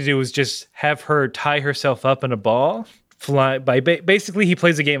nice thing to do is just have her tie herself up in a ball. Basically, he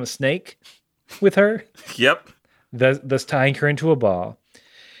plays a game of Snake with her. Yep. Thus tying her into a ball.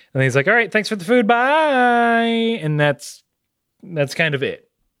 And then he's like, all right, thanks for the food. Bye. And that's kind of it.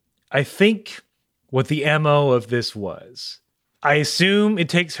 I think what the MO of this was, I assume it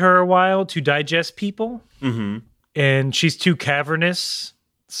takes her a while to digest people. Mm-hmm. And she's too cavernous.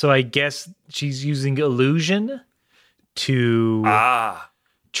 So I guess she's using illusion to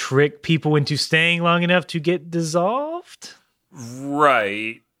trick people into staying long enough to get dissolved.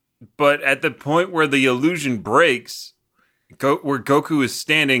 Right. But at the point where the illusion breaks, where Goku is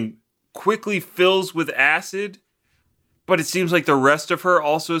standing, quickly fills with acid. But it seems like the rest of her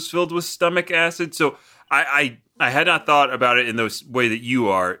also is filled with stomach acid. So I had not thought about it in the way that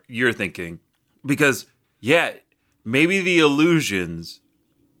you're thinking. Because, yeah, maybe the illusions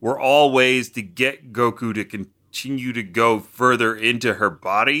were all ways to get Goku to continue to go further into her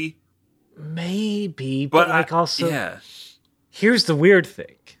body. Maybe, but like also, yeah. Here's the weird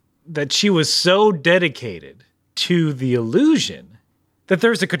thing, that she was so dedicated to the illusion that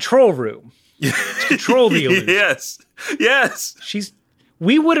there's a control room to control the illusion. Yes.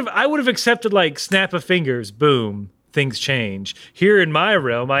 I would have accepted like snap of fingers, boom, things change. Here in my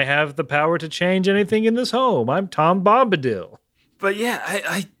realm, I have the power to change anything in this home. I'm Tom Bombadil. But yeah,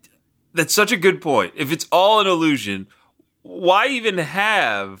 I that's such a good point. If it's all an illusion, why even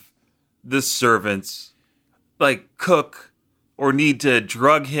have the servants like cook or need to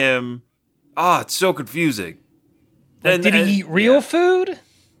drug him? It's so confusing. Did he eat real food?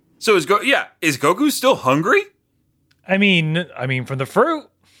 So is Goku still hungry? I mean, from the fruit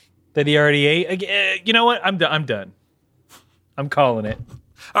that he already ate. You know what? I'm done. I'm calling it.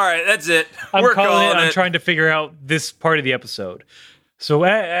 All right, that's it. We're calling it. I'm trying to figure out this part of the episode. So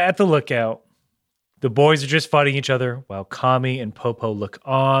at the lookout, the boys are just fighting each other while Kami and Popo look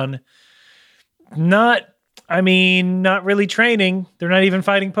on. Not really training. They're not even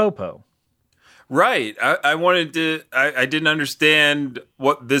fighting Popo. Right. I didn't understand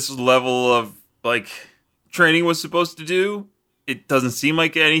what this level of like training was supposed to do. It doesn't seem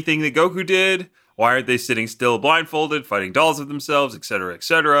like anything that Goku did. Why aren't they sitting still blindfolded, fighting dolls of themselves, etc.,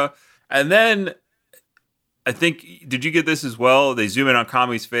 etc.? And then I think, did you get this as well? They zoom in on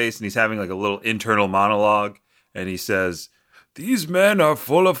Kami's face and he's having like a little internal monologue. And he says, "These men are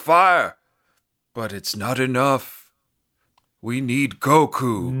full of fire, but it's not enough. We need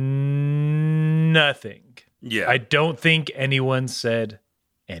Goku." Nothing. Yeah. I don't think anyone said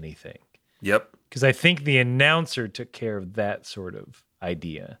anything. Yep. Because I think the announcer took care of that sort of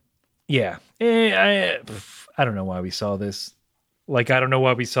idea. Yeah. I don't know why we saw this. Like, I don't know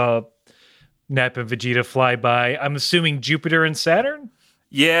why we saw Nap and Vegeta fly by. I'm assuming Jupiter and Saturn?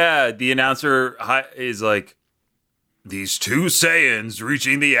 Yeah, the announcer is like, "These two Saiyans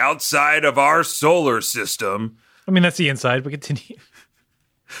reaching the outside of our solar system." I mean, that's the inside, but continue.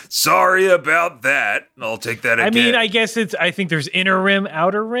 "Sorry about that." I'll take that again. I mean, I think there's inner rim,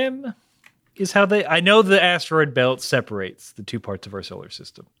 outer rim is how I know the asteroid belt separates the two parts of our solar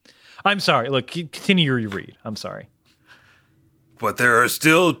system. I'm sorry. Look, continue your read. I'm sorry. "But there are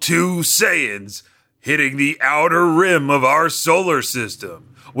still two Saiyans hitting the outer rim of our solar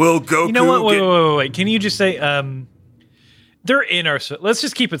system. Will Goku..." You know what? Wait. Can you just say, they're in our... Let's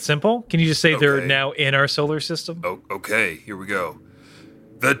just keep it simple. Can you just say they're now in our solar system? Oh, okay, here we go.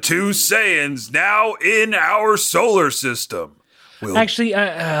 "The two Saiyans now in our solar system." Actually,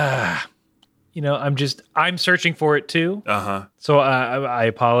 I'm searching for it too. Uh-huh. So I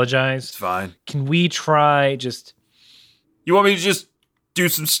apologize. It's fine. Can we try just... You want me to just do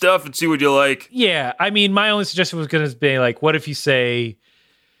some stuff and see what you like? Yeah, I mean, my only suggestion was going to be like, what if you say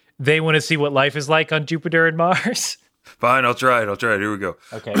they want to see what life is like on Jupiter and Mars? Fine, I'll try it. Here we go.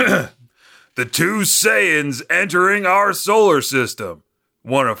 Okay. "The two Saiyans entering our solar system.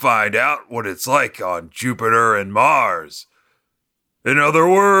 Want to find out what it's like on Jupiter and Mars. In other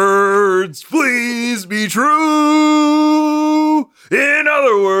words, please be true. In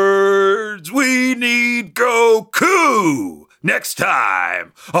other words, we need Goku. Next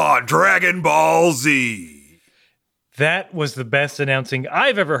time on Dragon Ball Z." That was the best announcing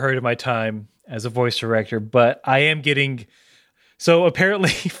I've ever heard in my time as a voice director, but I am getting... So apparently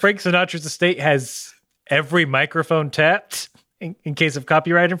Frank Sinatra's estate has every microphone tapped in case of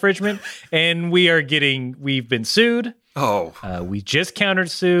copyright infringement, and we've been sued. Oh. We just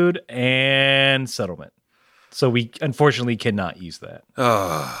countersued and settlement. So we unfortunately cannot use that.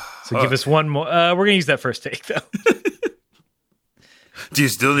 So give us one more. We're going to use that first take, though. Do you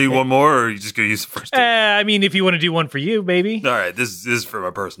still need one more, or are you just going to use the first two? I mean, if you want to do one for you, baby. All right, this is for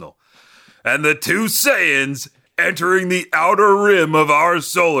my personal. And the two Saiyans entering the outer rim of our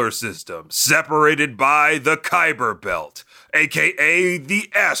solar system, separated by the Kuiper Belt, aka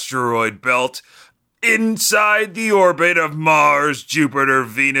the asteroid belt, inside the orbit of Mars, Jupiter,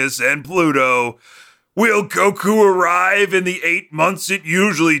 Venus, and Pluto. Will Goku arrive in the 8 months it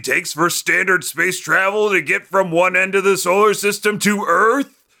usually takes for standard space travel to get from one end of the solar system to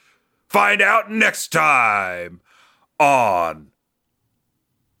Earth? Find out next time on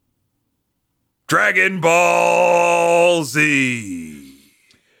Dragon Ball Z.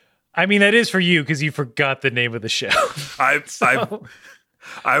 I mean, that is for you because you forgot the name of the show.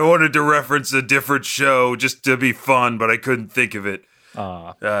 I wanted to reference a different show just to be fun, but I couldn't think of it.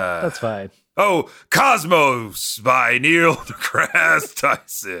 That's fine. Oh, Cosmos by Neil deGrasse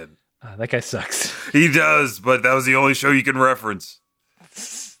Tyson. That guy sucks. He does, but that was the only show you can reference.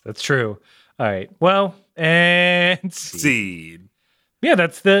 That's true. All right. Well, and Scene. Yeah,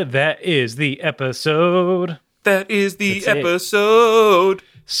 that is the episode. That is the That's it. episode.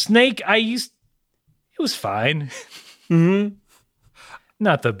 Snake, it was fine. Mm-hmm.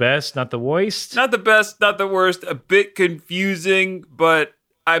 Not the best, not the worst. Not the best, not the worst. A bit confusing, but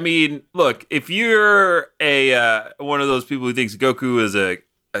I mean, look, if you're one of those people who thinks Goku is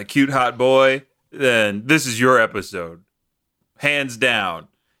a cute hot boy, then this is your episode. Hands down.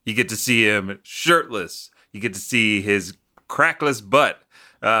 You get to see him shirtless. You get to see his crackless butt.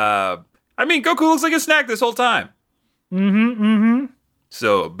 I mean, Goku looks like a snack this whole time. Mm-hmm.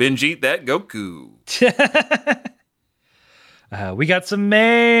 So binge eat that Goku. We got some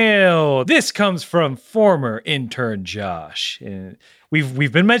mail. This comes from former intern Josh.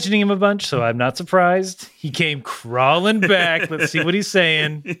 We've been mentioning him a bunch, so I'm not surprised. He came crawling back. Let's see what he's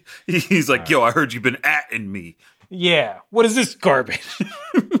saying. He's like, yo, I heard you've been atting me. Yeah, what is this garbage?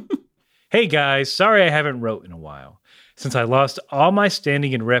 Hey guys, sorry I haven't wrote in a while. Since I lost all my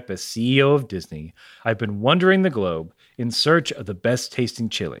standing and rep as CEO of Disney, I've been wandering the globe in search of the best tasting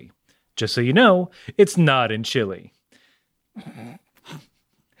chili. Just so you know, it's not in Chile.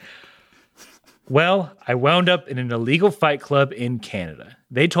 Well, I wound up in an illegal fight club in Canada.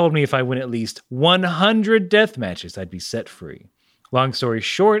 They told me if I win at least 100 death matches, I'd be set free. Long story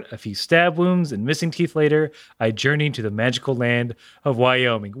short, a few stab wounds and missing teeth later, I journeyed to the magical land of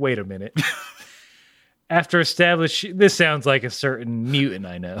Wyoming. Wait a minute. This sounds like a certain mutant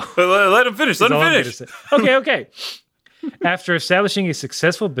I know. Let him finish. Let him finish. Okay. After establishing a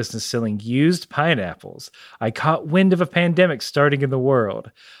successful business selling used pineapples, I caught wind of a pandemic starting in the world.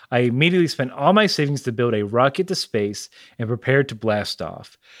 I immediately spent all my savings to build a rocket to space and prepared to blast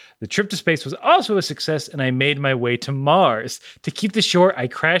off. The trip to space was also a success, and I made my way to Mars. To keep this short, I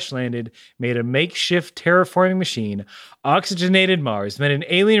crash landed, made a makeshift terraforming machine, oxygenated Mars, met an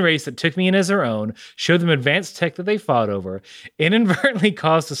alien race that took me in as their own, showed them advanced tech that they fought over, inadvertently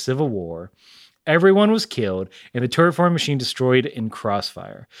caused a civil war. Everyone was killed, and the terraforming machine destroyed in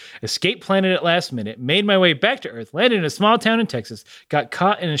crossfire. Escaped planet at last minute, made my way back to Earth, landed in a small town in Texas, got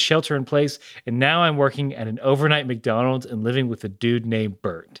caught in a shelter in place, and now I'm working at an overnight McDonald's and living with a dude named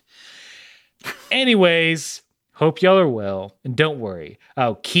Bert. Anyways, hope y'all are well, and don't worry,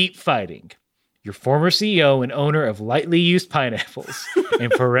 I'll keep fighting. Your former CEO and owner of lightly used pineapples,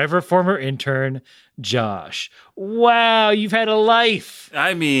 and forever former intern, Josh. Wow, you've had a life.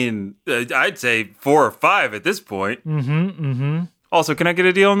 I mean, I'd say 4 or 5 at this point. Mm-hmm. Also, can I get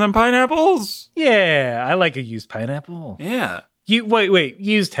a deal on them pineapples? Yeah, I like a used pineapple. Yeah. Wait,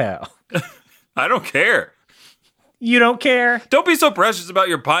 used how? I don't care. You don't care? Don't be so precious about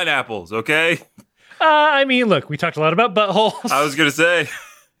your pineapples, okay? I mean, look, we talked a lot about buttholes. I was going to say,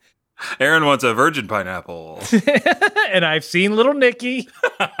 Aaron wants a virgin pineapple. And I've seen Little Nicky.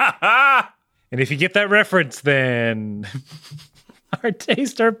 And if you get that reference, then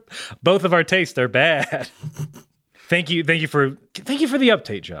both of our tastes are bad. Thank you for the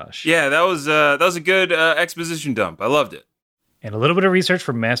update, Josh. Yeah, that was a good exposition dump. I loved it. And a little bit of research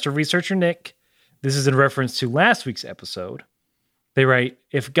from Master Researcher Nick. This is in reference to last week's episode. They write,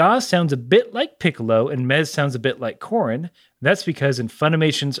 if Gaz sounds a bit like Piccolo and Mez sounds a bit like Corrin, that's because in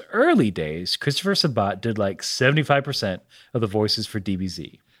Funimation's early days, Christopher Sabat did like 75% of the voices for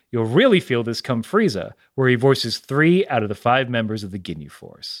DBZ. You'll really feel this come Frieza, where he voices 3 out of the 5 members of the Ginyu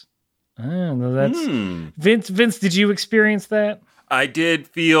Force. No, that's Vince, did you experience that? I did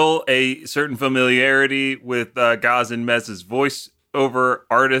feel a certain familiarity with Gaz and Mez's voice-over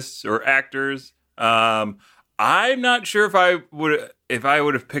artists or actors. I'm not sure if I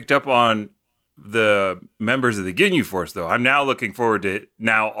would have picked up on the members of the Ginyu Force, though. I'm now looking forward to it.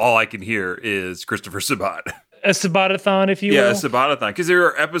 Now all I can hear is Christopher Sabat. a Sabatathon, if you will. Yeah, a Sabatathon. Because there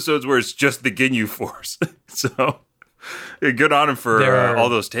are episodes where it's just the Ginyu Force. So, good on him for all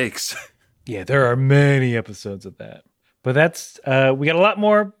those takes. Yeah, there are many episodes of that. But that's, we got a lot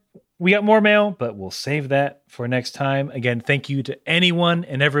more. We got more mail, but we'll save that for next time. Again, thank you to anyone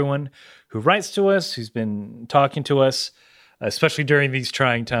and everyone who writes to us, who's been talking to us, especially during these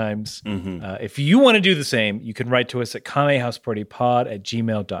trying times. Mm-hmm. If you want to do the same, you can write to us at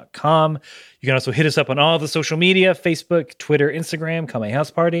kamehousepartypod@gmail.com. You can also hit us up on all the social media, Facebook, Twitter, Instagram, Kame House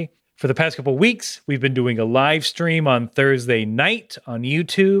Party. For the past couple of weeks, we've been doing a live stream on Thursday night on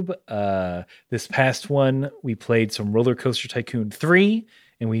YouTube. This past one, we played some Roller Coaster Tycoon 3,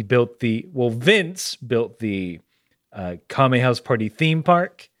 and we built Vince built the Kame House Party theme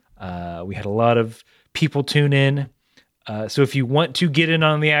park. We had a lot of people tune in. So if you want to get in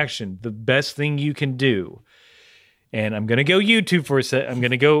on the action, the best thing you can do, and I'm going to go YouTube for a sec. I'm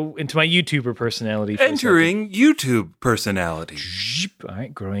going to go into my YouTuber personality. Entering YouTube personality. All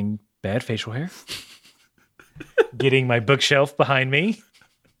right, growing bad facial hair. Getting my bookshelf behind me.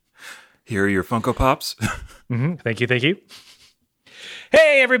 Here are your Funko Pops. Thank you.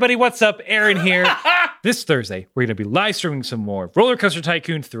 Hey, everybody, what's up? Aaron here. This Thursday, we're going to be live streaming some more Roller Coaster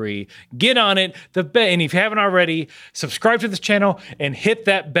Tycoon 3. Get on it. And if you haven't already, subscribe to this channel and hit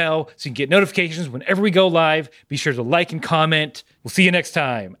that bell so you can get notifications whenever we go live. Be sure to like and comment. We'll see you next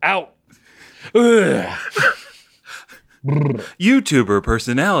time. Out. Ugh. YouTuber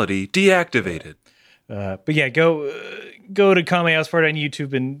personality deactivated. But yeah, go to Kame House Party on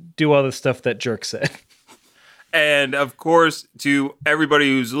YouTube and do all the stuff that Jerk said. And of course, to everybody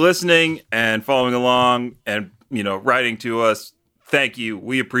who's listening and following along and, writing to us, thank you.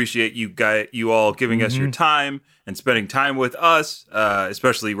 We appreciate you all giving us your time and spending time with us,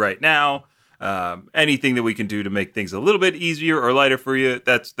 especially right now. Anything that we can do to make things a little bit easier or lighter for you,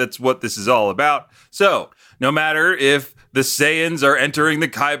 that's what this is all about. So, no matter if the Saiyans are entering the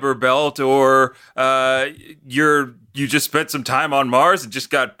Kuiper Belt or you just spent some time on Mars and just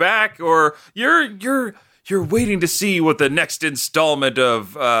got back, or you're waiting to see what the next installment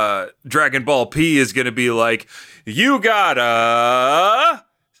of Dragon Ball P is going to be like, you gotta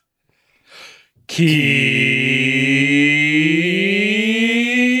keep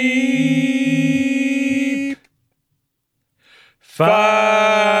fighting.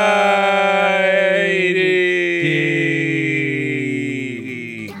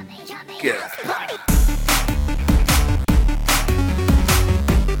 Yeah.